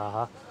唔勁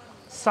啊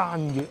嚇？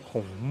山月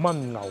紅燜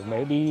牛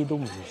尾呢啲都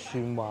唔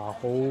算話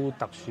好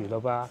特殊啦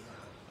噃。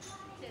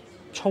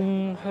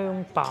葱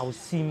香爆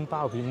鮮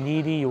包片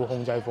呢啲要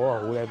控制火係好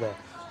叻嘅，呢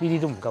啲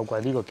都唔夠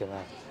貴，呢個勁啊！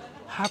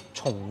黑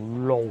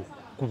松露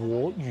果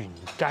園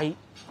雞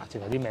啊，淨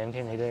係啲名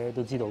聽起咧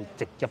都知道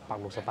值168，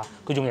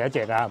佢仲有一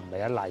隻啊，唔係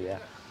一例啊。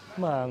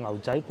咁啊，牛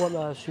仔骨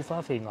啊、雪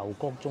花肥牛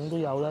各種都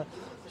有啦。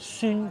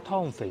酸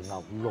湯肥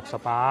牛68，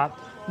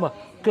咁啊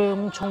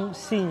薑葱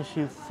鮮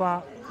雪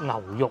花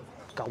牛肉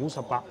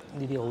98，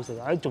呢啲好食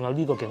啊！仲有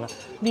呢個勁啊！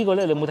呢個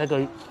咧你有冇睇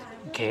佢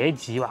茄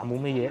子話冇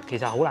乜嘢，其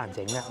實好難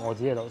整嘅，我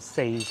只係到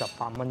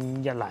48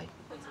蚊一例。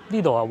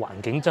呢度啊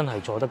環境真係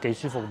坐得幾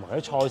舒服，同埋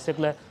啲菜式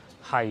咧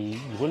係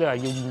如果你話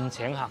要宴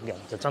請客人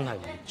就真係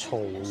唔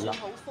錯啦。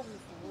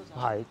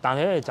係，但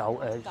係咧就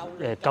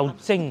夠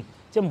精，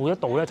即係每一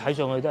道咧睇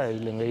上去都係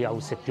令你有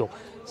食慾，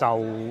就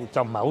唔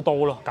係好多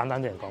咯。簡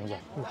單啲嚟講就，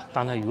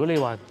但係如果你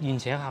話宴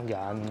請客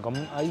人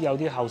咁，有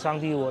啲後生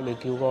啲喎，你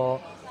叫個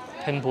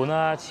拼盤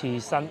啦、刺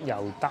身又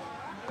得，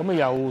咁啊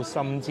又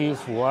甚至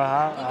乎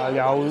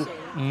有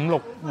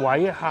5-6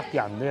位客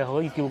人，你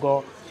可以叫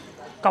個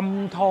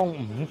金湯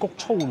五穀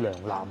粗糧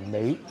南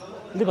美，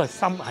呢個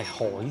係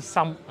海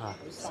參啊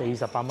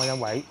，48蚊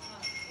一位。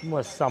咁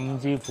啊，甚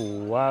至乎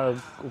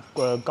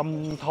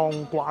金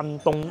湯關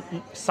東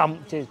參，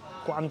即係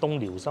關東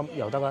遼參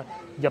又得啦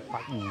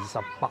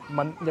，128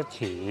蚊一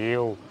條。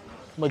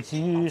咁啊，至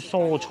於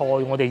蔬菜，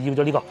我哋要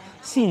咗呢個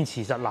鮮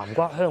茨實南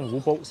瓜香芋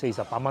煲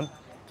，48蚊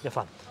一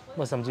份。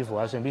咁啊，甚至乎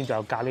上邊仲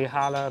有咖喱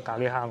蝦啦，咖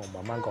喱蝦我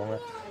慢慢講啦。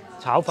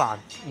炒飯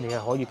你係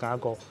可以揀一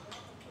個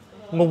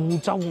澳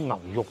洲牛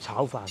肉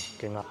炒飯，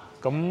勁啦。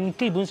咁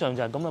基本上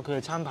就係咁啦。佢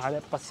嘅餐牌咧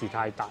不是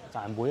太大，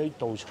但係每一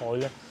道菜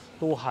咧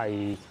都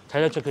係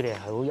睇得出佢哋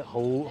係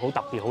好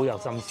特別、好有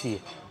心思。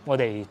我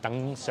哋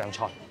等上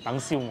菜，等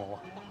燒鵝。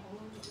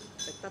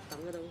食得等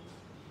嗰度。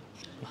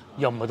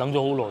又唔係等咗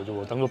好耐啫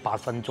喎，等咗8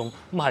分鐘。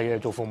咁係啊，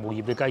做服務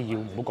業你梗係要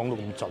唔好講到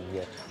咁盡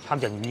嘅。客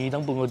人願意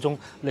等半個鐘，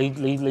你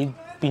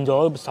變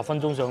咗10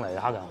分鐘上嚟，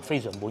客人非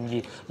常滿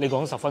意。你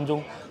講10分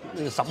鐘、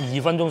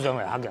12分鐘上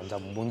嚟，客人就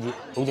唔滿意，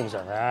好正常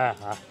嘅嚇。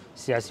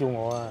試下燒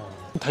鵝啊！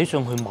睇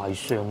上去賣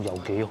相又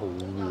幾好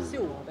喎。燒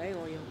鵝髀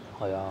我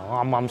要。係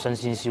啊，啱啱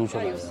新鮮燒出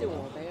嚟。要燒鵝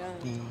髀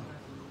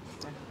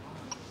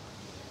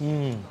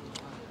啦。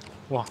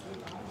哇！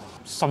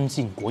新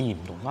鮮果然唔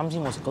同。啱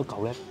先我食嗰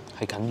嚿咧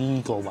係近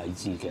呢個位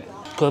置嘅，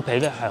佢個皮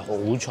咧係好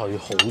脆嘅。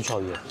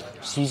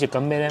似食緊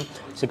咩咧？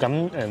食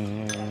緊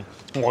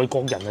外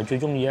國人啊最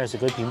中意咧食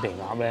嗰啲片皮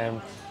鴨咧，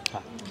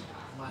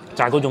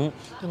就係嗰種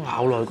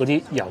咬落去嗰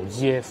啲油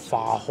脂咧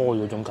化開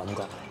嗰種感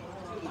覺，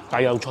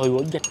但又脆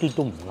喎，一啲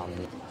都唔韌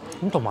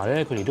嘅。咁同埋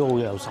咧，佢哋都好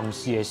有心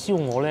思嘅。燒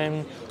鵝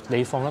咧，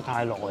你放得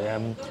太耐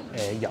啊，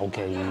尤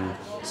其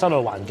室內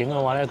環境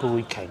嘅話咧，佢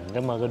會擎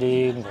噶嘛，嗰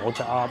啲鵝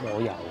汁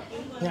鵝油。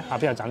下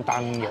邊有盞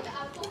燈嘅，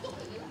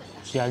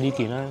試下呢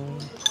件啦。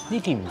呢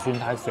件唔算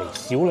太肥，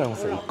少量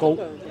肥膏。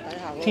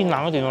天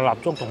冷一定要蠟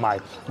燭，同埋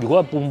如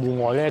果係半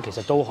戶外咧，其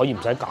實都可以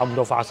唔使搞咁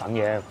多花神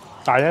嘅。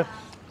但係咧，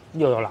呢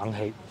度有冷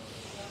氣，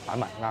擺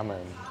埋啱啊。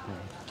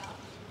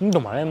咁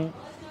同埋咧，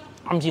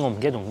啱先我唔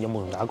記得有冇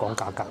同大家講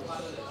價格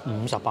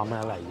，58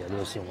蚊一例嘅呢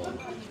個燒鵝。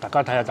大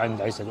家睇下抵唔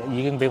抵食咧？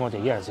已經俾我哋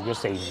一人食咗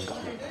4-5嚿，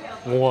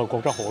我啊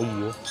覺得可以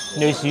咯。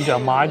你去市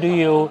場買都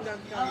要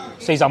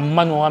45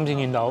蚊，我啱先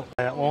見到。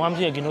係啊，我啱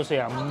先係見到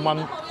45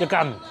蚊一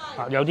斤，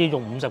有啲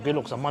用50幾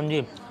60蚊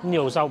添。呢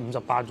度收58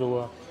啫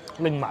喎，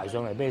拎埋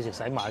上嚟俾你食，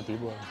使買碟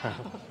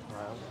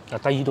喎。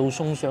第二道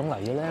送上嚟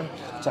嘅咧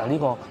就係呢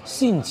個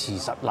鮮茨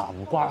實南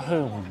瓜香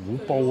芋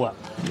煲啊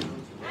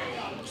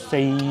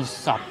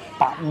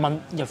，48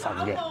蚊一份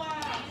嘅，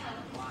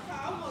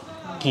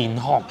健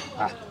康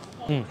啊！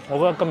我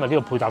覺得今日呢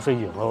個配搭非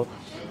常好。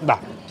嗱，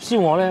燒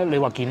鵝咧，你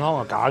話健康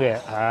係假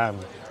嘅，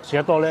食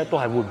得多咧都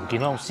係會唔健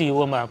康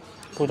燒啊嘛。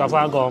配搭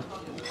翻一個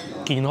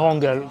健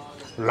康嘅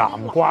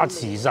南瓜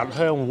茨實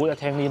香芋，一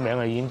聽呢啲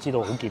名你已經知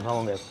道好健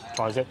康嘅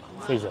菜式，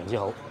非常之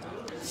好。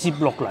接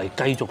落嚟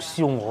繼續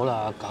燒鵝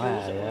啦，梗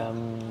係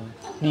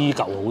呢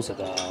嚿好食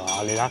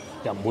啊！你睇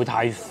又唔會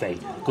太肥，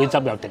嗰啲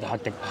汁又滴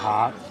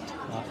下，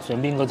上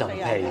邊嗰層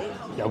皮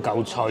又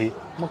夠脆。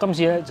咁今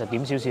次咧就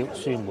點少少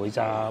酸梅汁。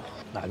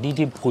嗱，呢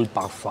啲配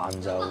白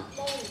飯就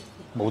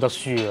冇得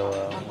輸㗎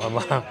喎，係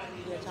嘛？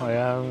係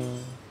啊！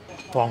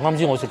哇！啱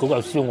先我食嗰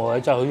嚿燒鵝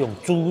咧，真係可以用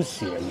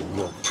juicy 嚟形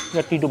容，一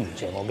啲都唔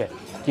邪惡嘅。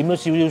點咗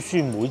少少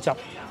酸梅汁，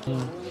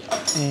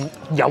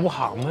有鹹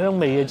香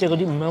味嘅，即係嗰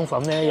啲五香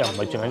粉咧，又唔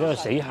係淨係一個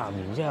死鹹，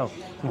然之後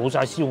冇晒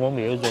燒鵝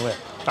味嗰種嘅。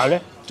但係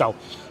咧就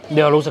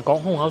你話老實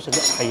講，空口食咧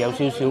係有少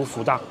少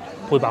負擔，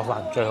配白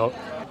飯最好。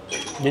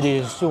你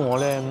哋燒鵝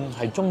咧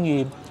係中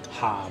意鹹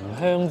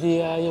香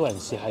啲啊，抑或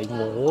是係鵝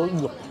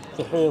肉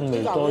嘅香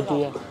味多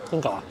啲啊？邊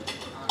嚿啊？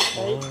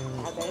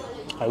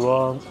係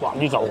喎，哇！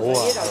呢嚿好啊，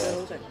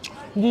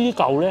呢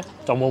嚿咧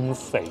就冇咁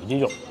肥啲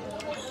肉，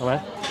係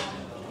咪？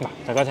嗱，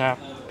大家睇下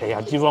皮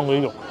下脂肪嗰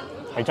啲肉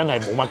係真係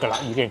冇乜㗎啦，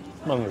已經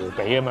咁啊鵝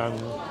髀啊嘛，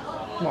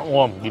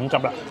我唔點汁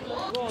啦。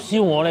燒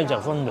鵝咧就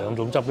分兩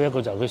種汁，一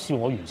個就係佢燒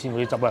鵝原先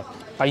嗰啲汁啦，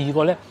第二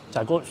個咧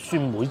就係嗰個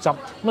酸梅汁。咁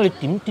你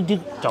點啲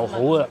就好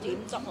啊，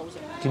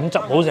點汁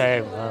好食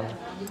啊！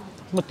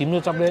咁啊點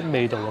咗汁咧，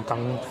味道就更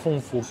豐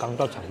富、更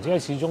多層次。因為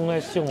始終咧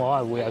燒鵝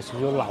係會有少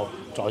少漏，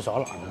在所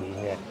難免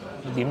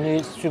嘅。點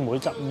啲酸梅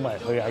汁咁咪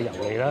去下油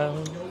膩啦，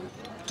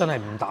真係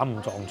誤打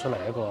誤撞出嚟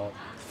一個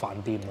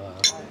飯店啊！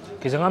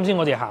其實啱先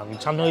我哋行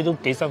親去都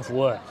幾辛苦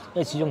啊，因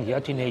為始終而家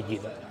天氣熱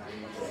啊。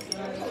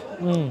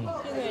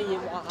天氣熱，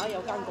哇嚇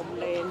有間咁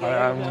靚嘅。係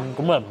啊，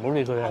咁啊唔好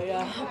理佢啊。係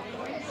啊，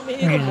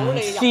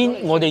原先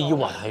我哋以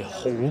為係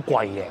好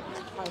貴嘅，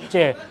即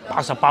係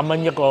88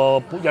蚊一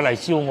個一嚟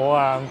燒鵝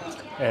啊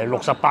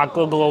，68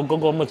嗰個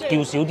咁啊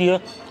叫少啲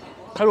啦，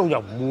睇到又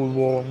唔會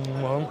喎咁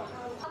樣。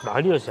嗱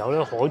喺呢個時候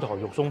咧，海苔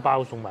肉鬆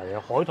包送埋嚟，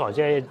海苔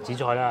即係紫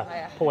菜啦，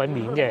鋪喺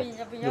面嘅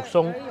肉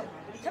鬆，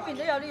出邊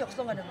都有啲肉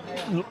鬆啊，定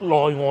唔係？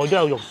內外都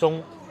有肉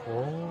鬆。哦，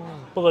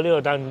不過呢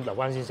個等留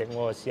翻先食，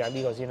我試下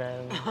呢個先啦。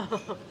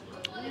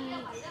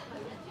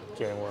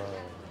正喎，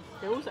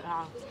幾好食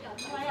啊！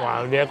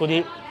哇！你睇嗰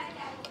啲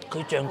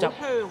佢醬汁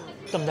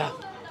得唔得？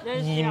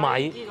薏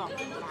米，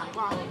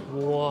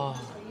哇！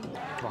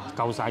哇，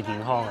夠晒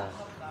健康啊！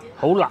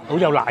好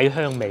有奶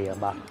香味係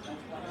嘛？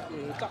椰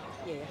汁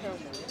椰香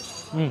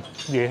味。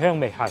椰香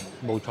味係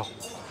冇錯，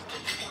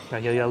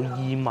但又有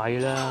薏米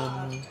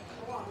啦，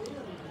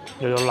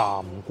又有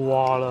南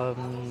瓜啦，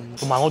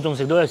同埋我仲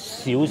食到有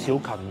少少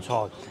芹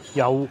菜，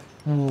有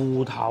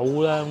芋頭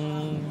啦，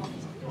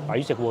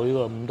抵食喎呢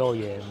個咁多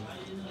嘢，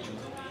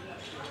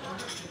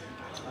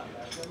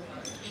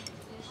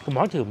同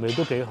埋調味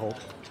都幾好，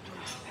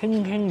輕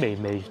輕微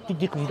微啲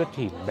啲咁多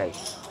甜味，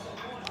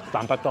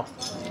但不多。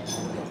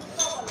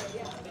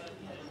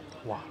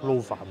哇，撈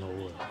飯好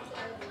啊！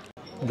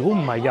如果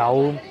唔係有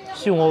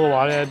燒鵝嘅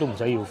話咧，都唔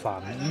使要飯。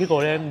呢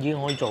個咧已經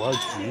可以做一個主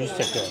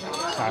食嘅，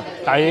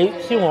但係你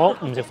燒鵝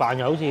唔食飯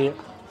又好似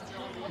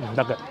唔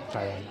得嘅。係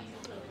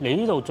嚟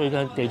呢度最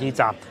近地鐵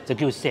站就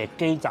叫石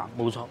基站，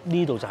冇錯。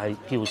呢度就係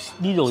叫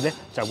呢度咧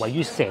就位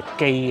於石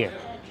基嘅。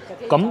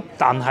咁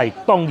但係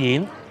當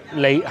然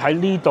你喺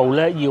呢度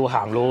咧要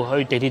行路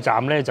去地鐵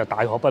站咧就大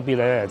可不必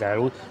咧，就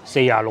係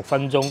46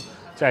分鐘，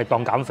即係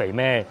當減肥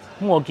咩？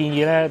咁我建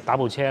議咧打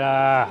部車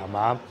啦，係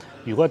嘛？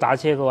如果打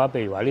車嘅話，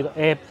譬如話呢個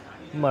app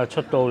咁啊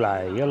出到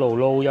嚟一路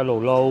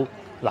撈，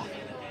嗱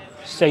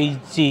4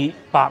至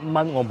8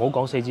蚊，我唔好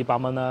講4至8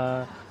蚊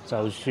啦，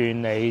就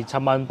算你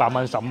7蚊、8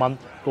蚊、10蚊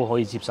都可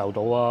以接受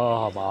到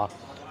啊，係嘛？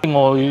另外，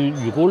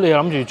如果你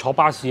諗住坐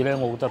巴士咧，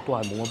我覺得都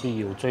係冇乜必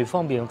要。最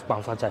方便嘅辦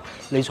法就係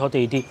你坐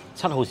地鐵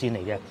7號線嚟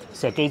嘅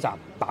石基站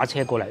打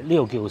車過嚟，呢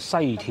度叫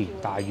西田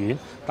大院，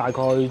大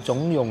概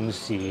總用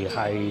時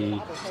係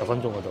10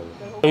分鐘嗰度。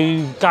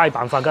最佳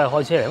辦法梗係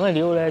開車嚟，因為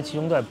呢度咧始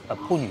終都係番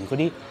禺嗰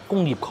啲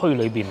工業區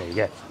裏邊嚟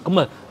嘅，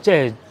咁啊即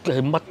係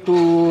乜都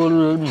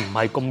唔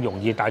係咁容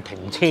易，但係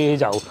停車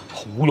就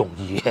好容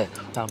易嘅。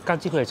嗱，加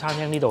之佢哋餐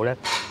廳呢度咧，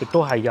亦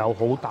都係有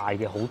好大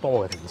嘅好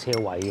多嘅停車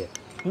位嘅。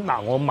咁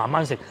嗱，我慢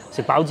慢食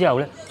飽之後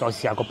咧，再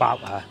試下個包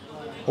啊！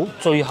好，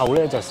最後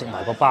咧就食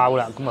埋個包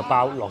啦。咁啊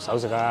包落手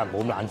食啊，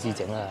唔好咁懶知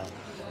整啊。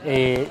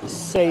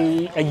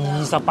28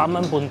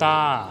蚊半得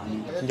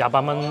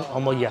，28蚊可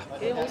唔可以啊？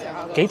幾好食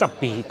啊！幾特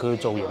別佢嘅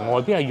造型，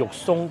外邊係肉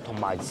鬆同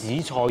埋紫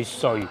菜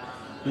碎，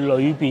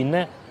裏邊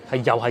咧又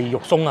係肉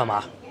鬆係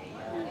嘛？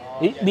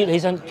咦，搣起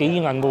身幾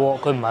硬嘅喎，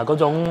佢唔係嗰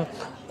種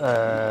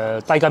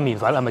低筋麵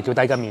粉，係咪叫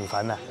低筋麵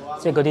粉啊？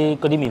即係嗰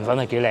啲麵粉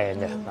係幾靚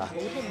嘅啊！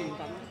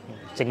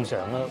正常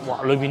啦，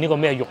哇！裏邊呢個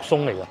咩肉鬆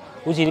嚟㗎？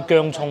好似啲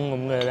薑葱咁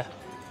嘅咧，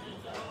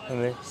係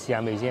咪？試下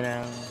味先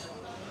啦。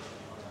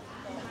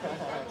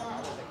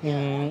甜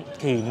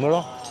嘅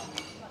咯，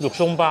肉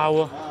鬆包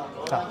咯。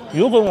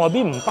如果佢外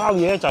邊唔包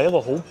嘢咧，就係一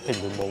個好平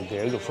平無奇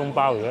嘅肉鬆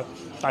包嚟嘅。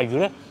但係如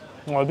果咧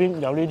外邊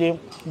有呢啲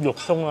肉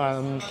鬆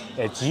啊、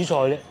紫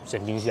菜咧，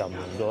成件事又唔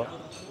同咗。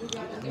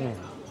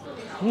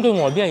咁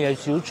佢外邊係有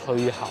少少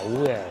脆口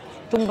嘅，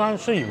中間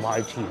雖然話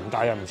係甜，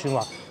但係又唔算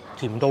話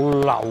甜到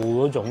漏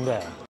嗰種嘅。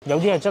有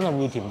啲係真係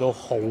會甜到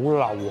好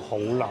漏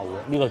嘅，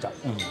呢個就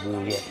唔會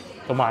嘅。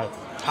同埋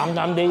淡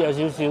淡地有少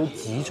少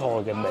紫菜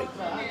嘅味，呢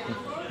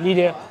啲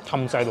咧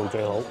氹細路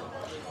最好。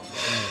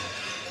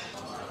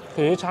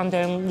佢啲餐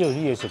廳呢度啲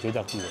嘢食幾特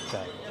別嘅，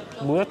真係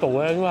每一道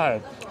咧都係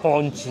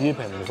看似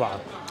平凡，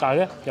但係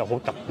咧又好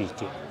特別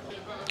嘅。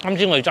啱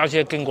先我哋揸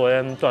車經過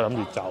咧，都係諗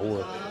住走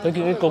嘅。你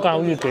見嗰間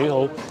好似幾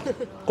好，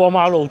過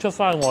馬路出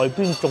翻去外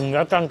邊仲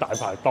有一間大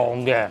排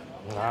檔嘅，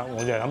我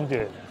就係諗住。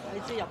你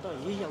知入到嚟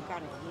已經有間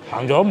嚟。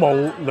行咗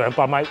冇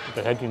200米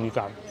就睇見呢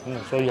間，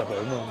所以入嚟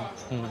啊嘛。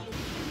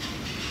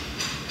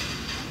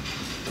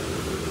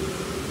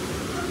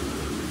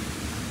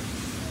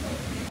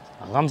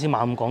啱先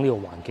猛咁講呢個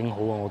環境好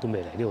啊，我都未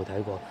嚟呢度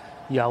睇過，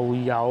又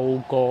有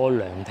個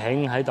涼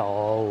亭喺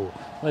度，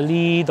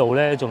呢度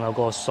咧仲有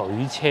個水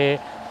車喺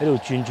度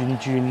轉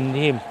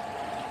添，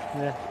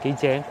幾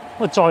正。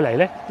咁啊再嚟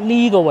咧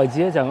呢個位置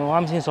咧就我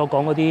啱先所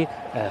講嗰啲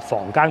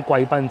房間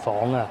貴賓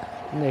房啊，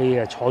你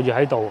啊坐住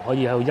喺度可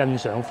以喺度欣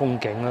賞風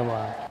景啊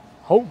嘛。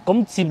好，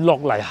咁接落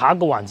嚟下一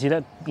個環節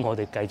咧，我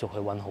哋繼續去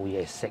揾好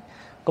嘢食。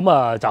咁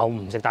啊就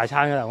唔食大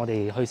餐㗎啦，我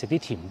哋去食啲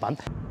甜品。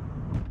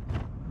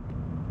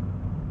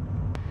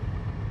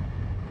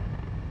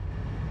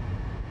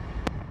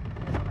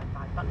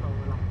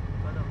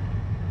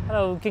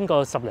Hello， 經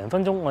過10零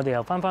分鐘，我哋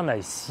又翻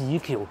嚟市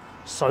橋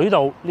水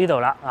道呢度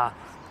啦啊！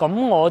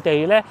咁我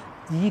哋咧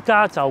依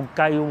家就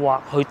計劃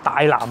去大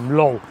南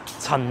路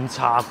陳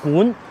茶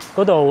館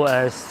嗰度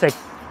食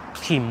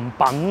甜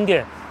品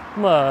嘅。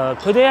咁啊，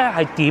佢哋咧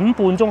係點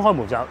半鐘開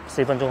門，就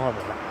4分鐘開門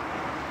啦。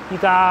依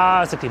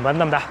家食甜品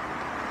得唔得？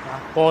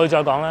過去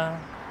再講啦。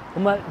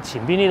咁啊，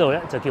前邊呢度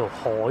咧就叫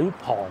海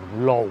旁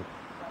路。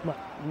咁啊，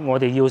我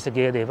哋要食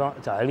嘢嘅地方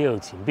就喺呢度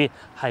前邊，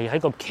係喺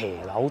個騎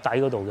樓底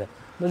嗰度嘅。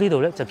咁呢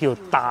度咧就叫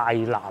大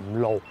南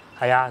路，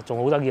係啊，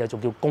仲好得意啊，仲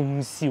叫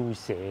供銷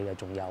社嘅，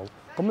仲有。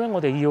咁咧，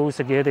我哋要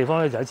食嘢嘅地方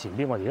咧就喺前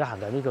邊。我哋而家行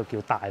緊呢個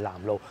叫大南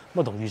路，咁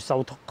啊同越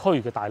秀區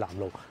嘅大南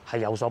路係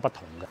有所不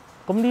同嘅。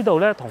咁呢度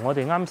咧同我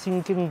哋啱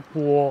先經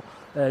過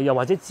又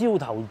或者朝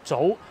頭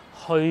早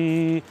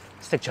去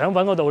食腸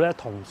粉嗰度咧，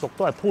同屬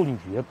都係番禺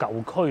嘅舊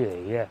區嚟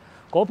嘅。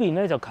嗰邊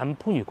咧就近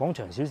番禺廣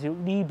場少少，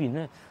呢邊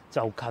咧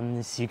就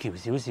近市橋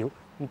少少，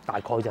大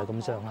概就係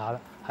咁上下啦。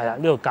係啦，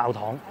呢個教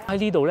堂喺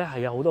呢度咧係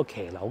有好多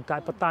騎樓街，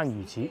不單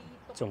如此，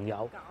仲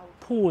有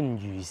番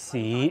禺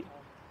市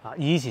啊，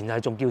以前係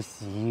仲叫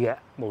市嘅，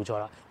冇錯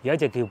啦，而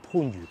家就叫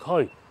番禺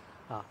區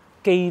啊，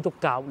基督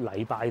教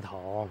禮拜堂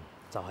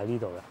就喺呢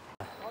度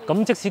啦。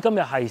咁即使今日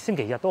係星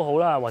期日都好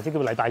啦，或者叫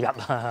禮拜日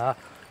啊，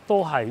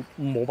都係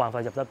冇辦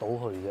法入得到去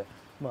嘅。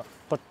咁啊，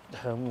不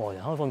向外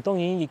人開放。當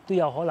然亦都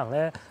有可能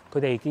咧，佢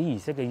哋啲儀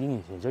式嘅已經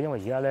完成咗，因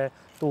為而家咧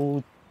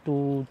都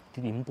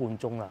點半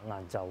鐘啦，晏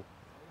晝。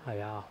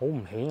係啊，好唔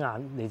起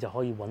眼，你就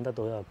可以揾得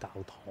到一個教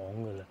堂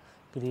㗎啦。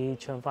嗰啲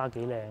窗花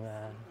幾靚啊！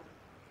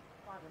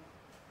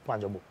關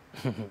咗門。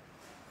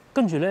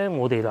跟住咧，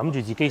我哋諗住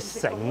自己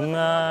醒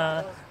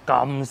啦，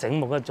咁醒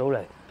目一早嚟，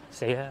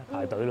死啦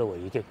排隊咯喎，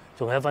已經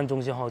仲有1分鐘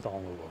先開檔㗎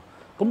喎。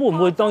咁會唔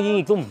會當然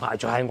亦都唔排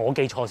除係我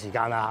記錯時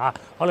間啦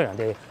嚇？可能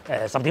人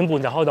哋10點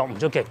半就開檔唔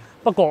出奇。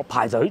不過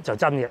排隊就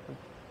真嘅，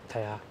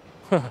睇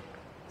下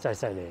真係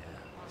犀利啊！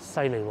犀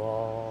利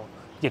喎！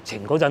疫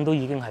情嗰陣都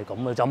已經係咁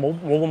嘅，就冇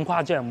咁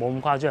誇張，冇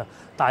咁誇張。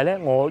但係咧，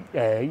我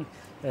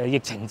疫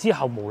情之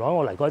後無奈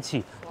我嚟過一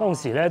次，當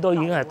時咧都已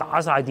經係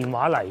打晒電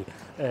話嚟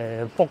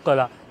book 㗎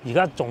啦。而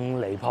家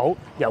仲離譜，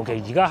尤其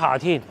而家夏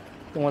天，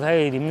我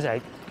睇你點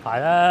食排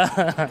啦。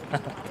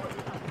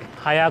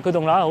係啊，佢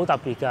棟樓係好特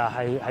別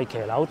㗎，係騎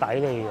樓底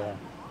嚟嘅。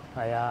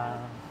係啊，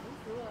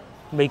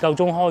未夠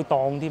鐘開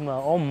檔添啊！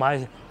我唔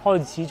係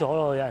開始咗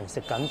咯，有人食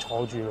緊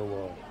坐住咯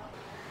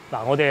喎。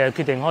嗱，我哋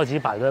決定開始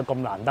排隊，咁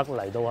難得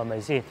嚟到係咪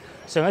先？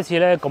上一次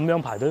咧咁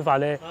樣排隊法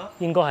咧，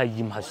應該係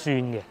驗核酸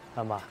嘅，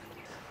係嘛？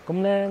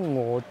咁咧，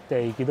我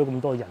哋見到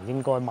咁多人，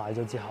應該買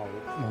咗之後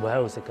唔會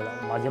喺度食㗎啦，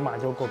或者買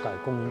咗個隔離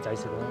公園仔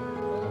食啦。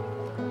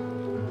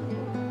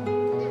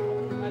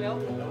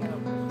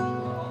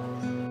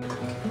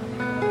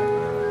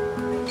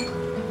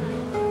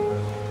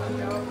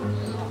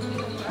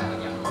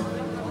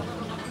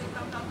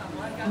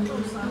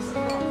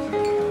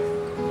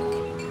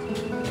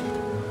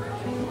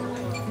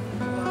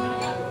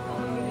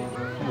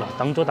嗱，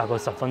等咗大概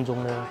10分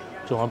鐘咧，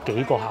仲有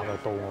幾個客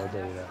就到我哋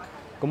啦。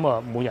咁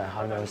啊，每人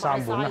限量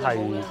3碗，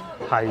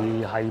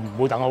係唔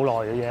會等好耐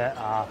嘅啫。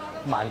啊，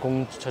慢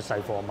工出細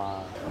貨嘛。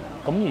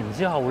咁然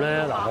之後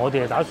咧，嗱，我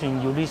哋係打算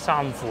要呢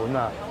3款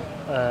啊。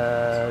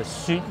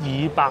雪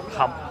耳百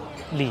合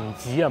蓮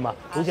子係嘛？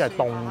好似係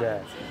凍嘅。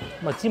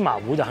咁啊，芝麻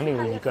糊就肯定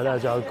要熱㗎啦。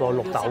仲有個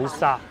綠豆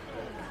沙，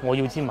我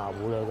要芝麻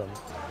糊啦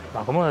咁。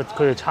嗱，咁啊，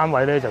佢哋餐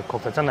位咧就確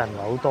實真係唔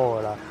係好多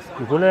㗎啦。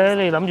如果咧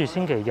你諗住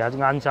星期日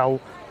晏晝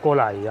過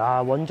嚟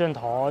啊，揾張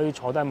台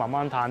坐低慢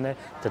慢嘆咧，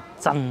就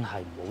真係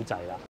唔好滯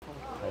啦。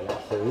係啦，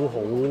好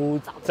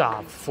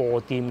雜貨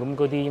店咁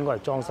嗰啲應該係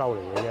裝修嚟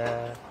嘅啫，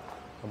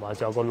同埋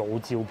仲有個老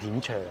照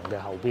片牆嘅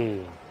後邊。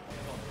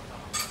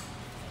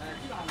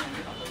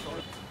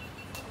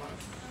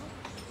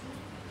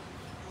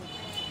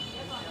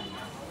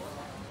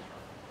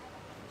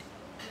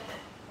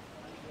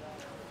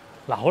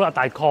嗱，好啦，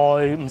大概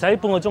唔使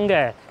半個鐘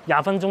嘅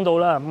，20分鐘到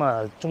啦。咁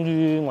啊，終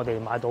於我哋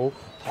買到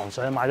糖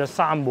水，買咗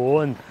3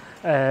碗。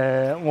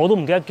我都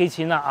唔記得幾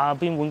錢啦。啊，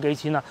邊碗幾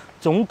錢啦？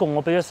總共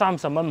我俾咗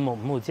30蚊，5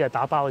毫紙係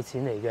打包嘅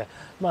錢嚟嘅。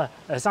咁啊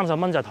，30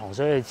蚊就係糖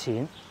水嘅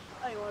錢。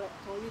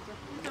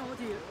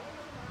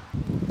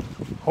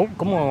好，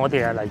咁我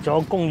哋啊嚟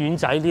咗公園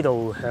仔呢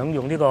度享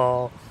用呢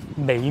個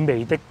美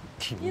味的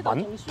甜品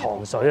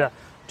糖水啊！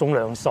仲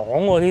涼爽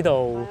喎呢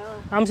度。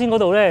啱先嗰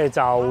度咧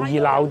就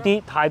熱鬧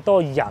啲，太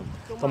多人，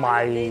同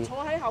埋你坐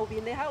喺後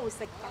邊，你喺度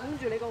食，等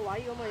住你個位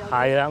咁啊有。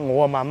係啊，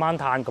我啊慢慢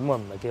嘆，咁啊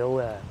唔係幾好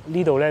嘅。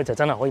呢度咧就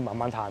真係可以慢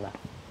慢嘆啦。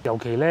尤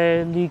其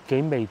咧呢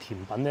幾味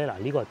甜品咧，嗱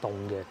呢個係凍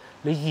嘅，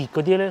你熱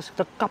嗰啲咧食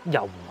得急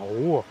又唔好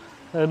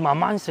喎。慢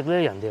慢食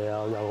咧，人哋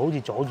又好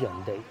似阻住人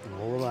哋，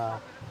唔好啊嘛。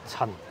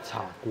陳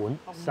茶館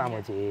3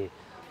個字，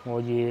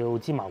我要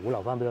芝麻糊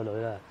留翻俾個女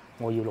啦，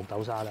我要綠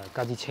豆沙啦，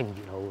加啲清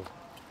熱好。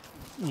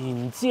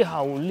然之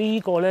後呢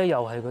個咧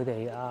又係佢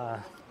哋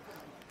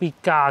必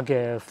加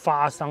嘅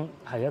花生，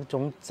係一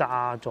種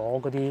炸咗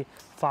嗰啲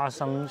花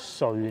生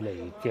碎嚟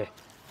嘅。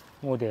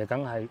我哋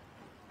梗係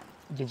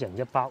1人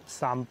1包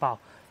3包。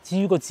至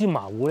於個芝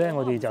麻糊咧，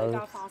我哋就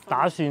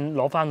打算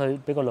攞翻去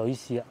俾個女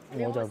士啊，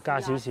我就加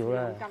少少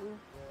啦。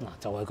嗱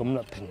就係咁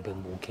啦，平平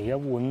無奇一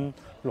碗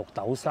綠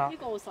豆沙。呢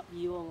個12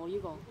喎，我呢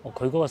個。哦，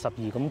佢嗰個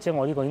12，咁即係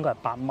我呢個應該係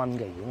8蚊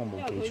嘅，如果我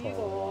冇記錯嘅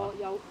話。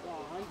有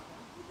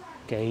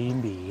幾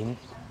面。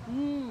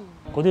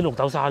嗰啲綠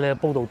豆沙咧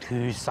煲到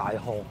脫晒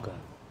殼㗎。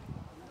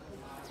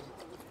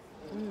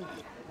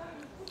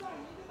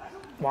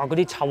哇！嗰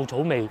啲臭草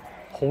味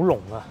好好濃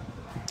啊，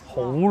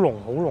好濃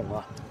好濃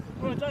啊！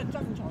我哋真係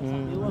真材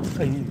實料啊！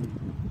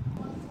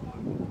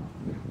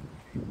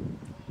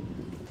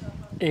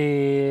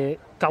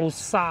夠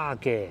沙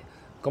嘅，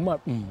咁啊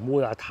唔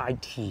會話太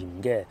甜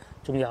嘅，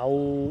仲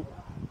有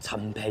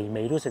陳皮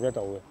味都食得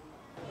到嘅。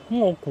咁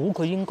我估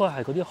佢應該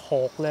係嗰啲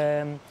殼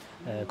咧，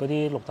嗰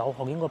啲綠豆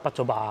殼應該畢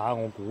咗吧，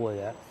我估嘅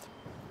啫。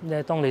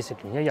咧，當你食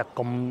完一日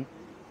咁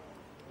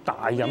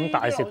大飲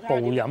大食、暴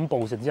飲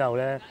暴食之後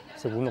咧，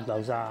食碗綠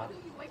豆沙，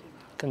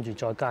跟住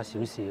再加少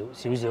少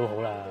好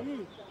啦。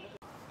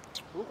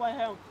好鬼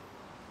香。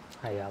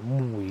係啊，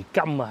梅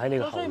甘啊喺你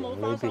個喉嚨所以冇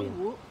裏邊。花生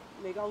糊，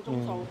未夠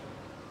鐘數。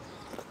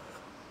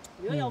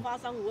如果有花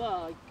生糊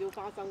啊，叫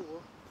花生糊。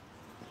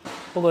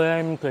不過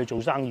咧，佢哋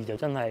做生意就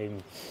真係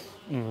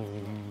唔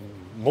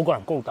好個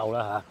人高鬥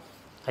啦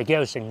嚇，係幾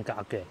有性格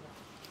嘅。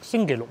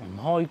星期六唔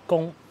開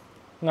工，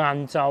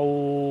晏晝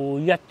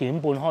1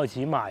點半開始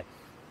賣，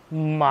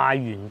賣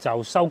完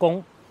就收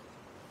工。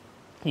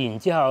然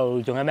之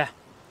後仲有咩啊？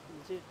唔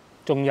知。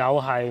仲有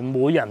係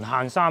每人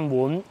限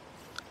3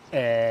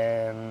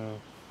碗，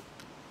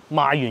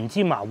賣完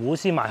芝麻糊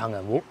先賣杏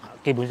仁糊，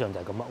基本上就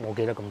係咁啊！我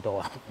記得咁多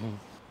啊。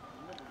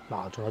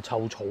嗱，仲有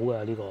臭草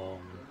㗎呢個。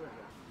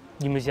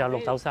要唔要試下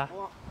綠豆沙？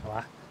係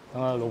嘛？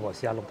等我老婆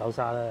試下綠豆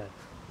沙咧，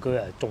佢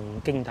係仲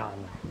驚歎啊！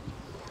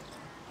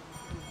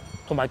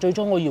同埋最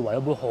初我以為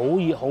會好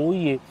熱好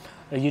熱，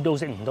熱到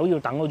食唔到要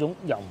等嗰種，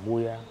又唔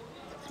會啊！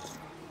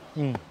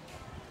嗱，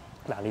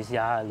你試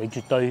下，你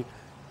絕對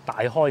大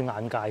開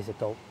眼界食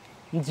到。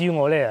咁至於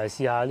我咧，就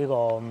試下呢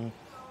個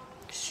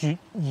雪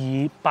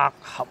耳百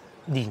合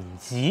蓮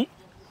子。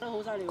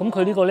好犀利！咁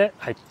佢呢個咧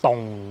係凍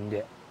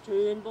嘅，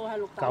全部係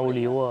綠豆。夠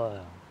料啊！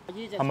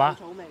係嘛？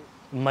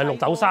唔係綠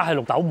豆沙，係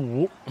綠豆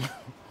糊。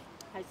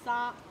係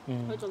沙，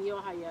佢仲要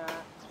係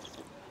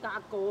隔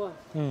過啊。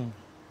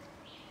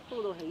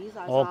煲到起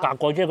晒。我隔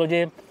過即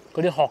係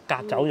嗰啲殼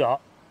隔走咗。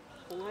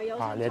你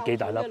有幾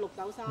大粒綠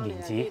豆沙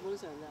蓮子？基本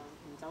上就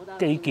唔走得。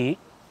幾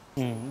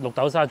結？綠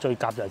豆沙最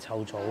夾就係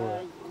臭草啊！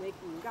你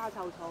唔加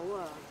臭草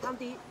啊，啱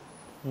啲。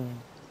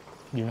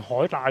連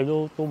海帶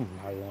都唔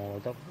係我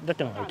覺得一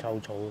定係臭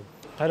草。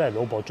睇嚟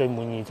老婆最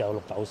滿意就有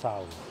綠豆沙喎，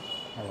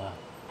係嘛？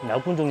有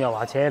觀眾又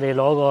話：扯你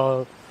攞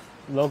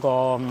個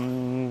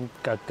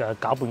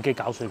攪拌機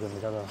攪碎佢咪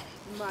得咯？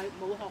唔係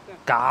冇殼嘅。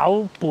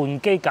攪拌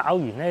機攪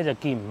完咧就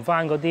見唔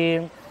翻嗰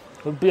啲，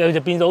佢就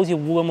變到好似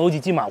糊咁，好似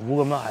芝麻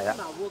糊咁啦，係啊，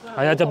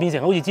係啊，就變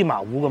成好似芝麻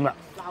糊咁啦。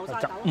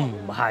就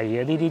唔係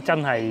嘅，呢啲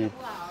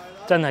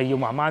真係要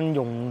慢慢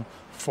用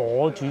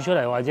火煮出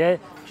嚟，或者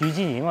煮之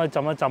前應該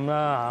浸一浸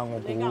啦嚇，我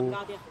估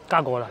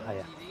加過啦，係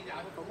啊。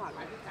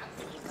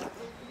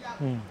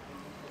佢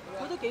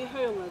都幾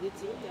香啊！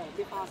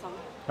啲花生。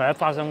係啊，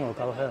花生又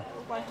夠香。好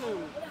鬼香。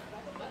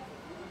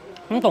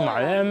咁同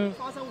埋咧，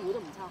花生糊都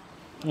唔差。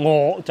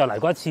我就嚟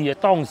過一次嘅，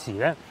當時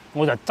咧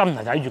我就真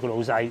係睇住個老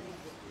細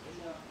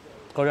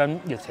嗰陣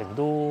疫情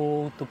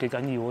都幾緊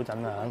要嗰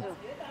陣啊，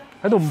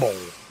喺度磨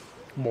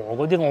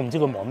嗰啲，我唔知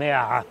佢磨咩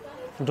啊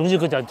嚇。總之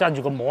佢就揸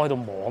住個磨喺度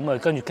磨咁啊，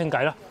跟住傾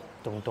偈啦，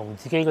同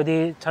自己嗰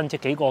啲親戚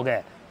幾個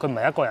嘅，佢唔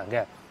係一個人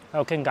嘅，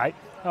喺度傾偈，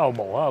喺度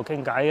磨喺度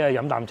傾偈啊，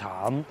飲啖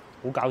茶咁，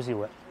好搞笑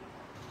嘅。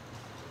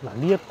嗱，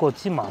呢一個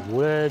芝麻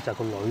糊咧就係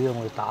個女啊，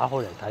我哋打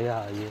開嚟睇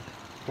下要，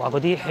話嗰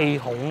啲氣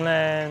孔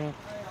咧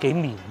幾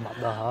綿密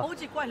啊嚇，好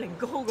似龜苓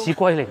膏咁，似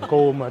龜苓膏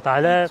咁啊！但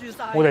係咧，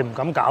我哋唔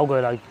敢搞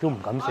佢啦，亦都唔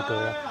敢食佢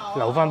啦，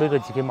留翻俾佢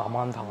自己慢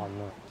慢嘆啊！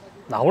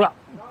嗱，好啦，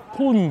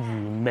番禺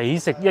美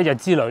食一日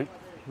之旅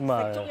咁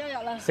啊，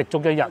食足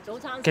一日，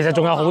其實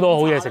仲有好多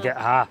好嘢食嘅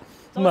嚇，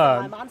咁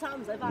啊，晚餐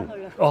唔使翻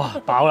去啊！哦，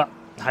飽啦，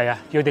係啊，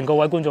約定各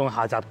位觀眾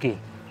下集見，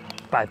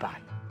拜拜。